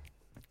rörelse.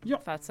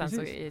 Ja, för att sen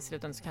så i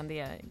slutändan så kan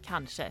det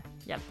kanske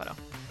hjälpa då.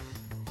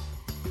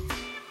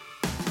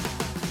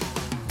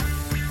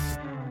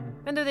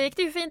 Men du, det gick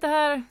det ju fint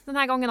den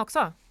här gången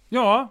också.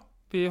 Ja,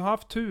 vi har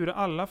haft tur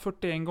alla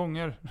 41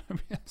 gånger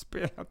vi har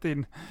spelat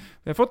in.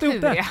 Vi har fått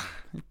ihop det.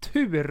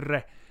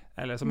 Tur!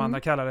 Eller som andra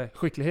kallar det,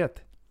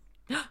 skicklighet.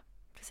 Ja,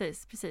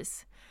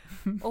 precis.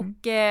 Och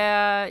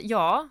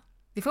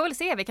vi får väl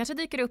se. Vi kanske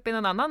dyker upp i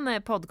någon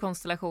annan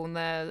poddkonstellation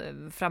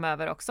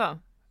framöver också.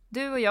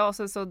 Du och jag,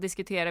 så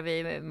diskuterar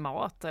vi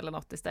mat eller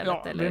något istället.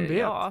 Ja, vem vet?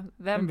 Ja,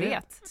 vem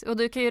vet? Och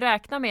du kan ju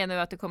räkna med nu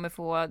att du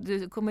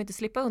kommer inte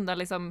slippa undan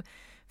liksom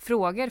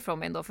frågor från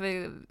mig ändå.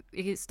 För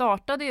vi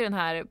startade ju den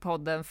här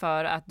podden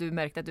för att du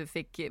märkte att du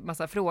fick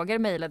massa frågor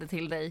mejlade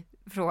till dig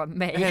från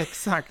mig.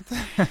 Exakt.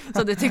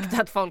 Så du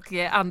tyckte att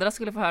andra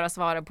skulle få höra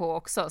svaren på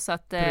också. Så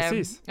att,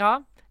 precis.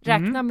 Ja,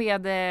 Räkna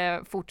med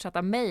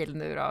fortsatta mejl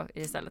nu då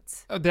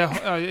istället.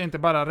 Inte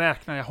bara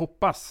räkna, jag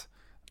hoppas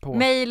på.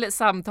 Mejl,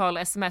 samtal,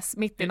 sms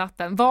mitt i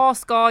natten. Vad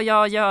ska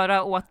jag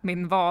göra åt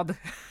min vad?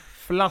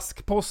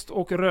 Flaskpost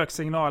och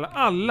röksignal.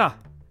 Alla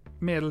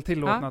medel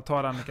tillåtna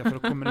tar Annika för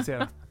att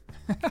kommunicera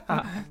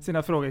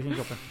sina frågor kring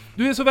kroppen.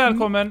 Du är så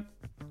välkommen.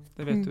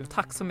 Det vet du.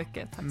 Tack så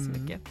mycket.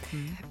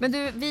 Men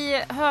du,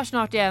 vi hörs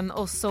snart igen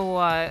och så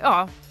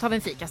tar vi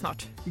en fika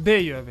snart. Det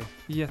gör vi.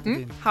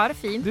 Jättefint. Ha det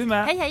fint. Du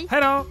med. Hej hej.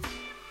 Hej då.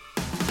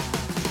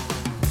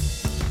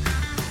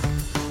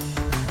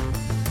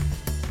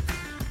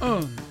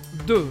 1,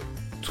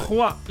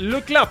 2, 3,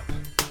 le clap.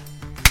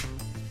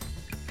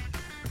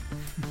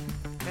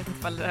 Jag vet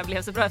inte vad det där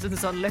blev så bra. Eftersom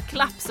du sa le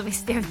clap så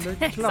visste jag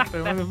inte exakt.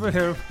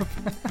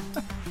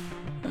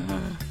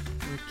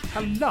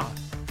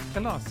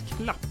 Kalas,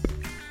 klapp.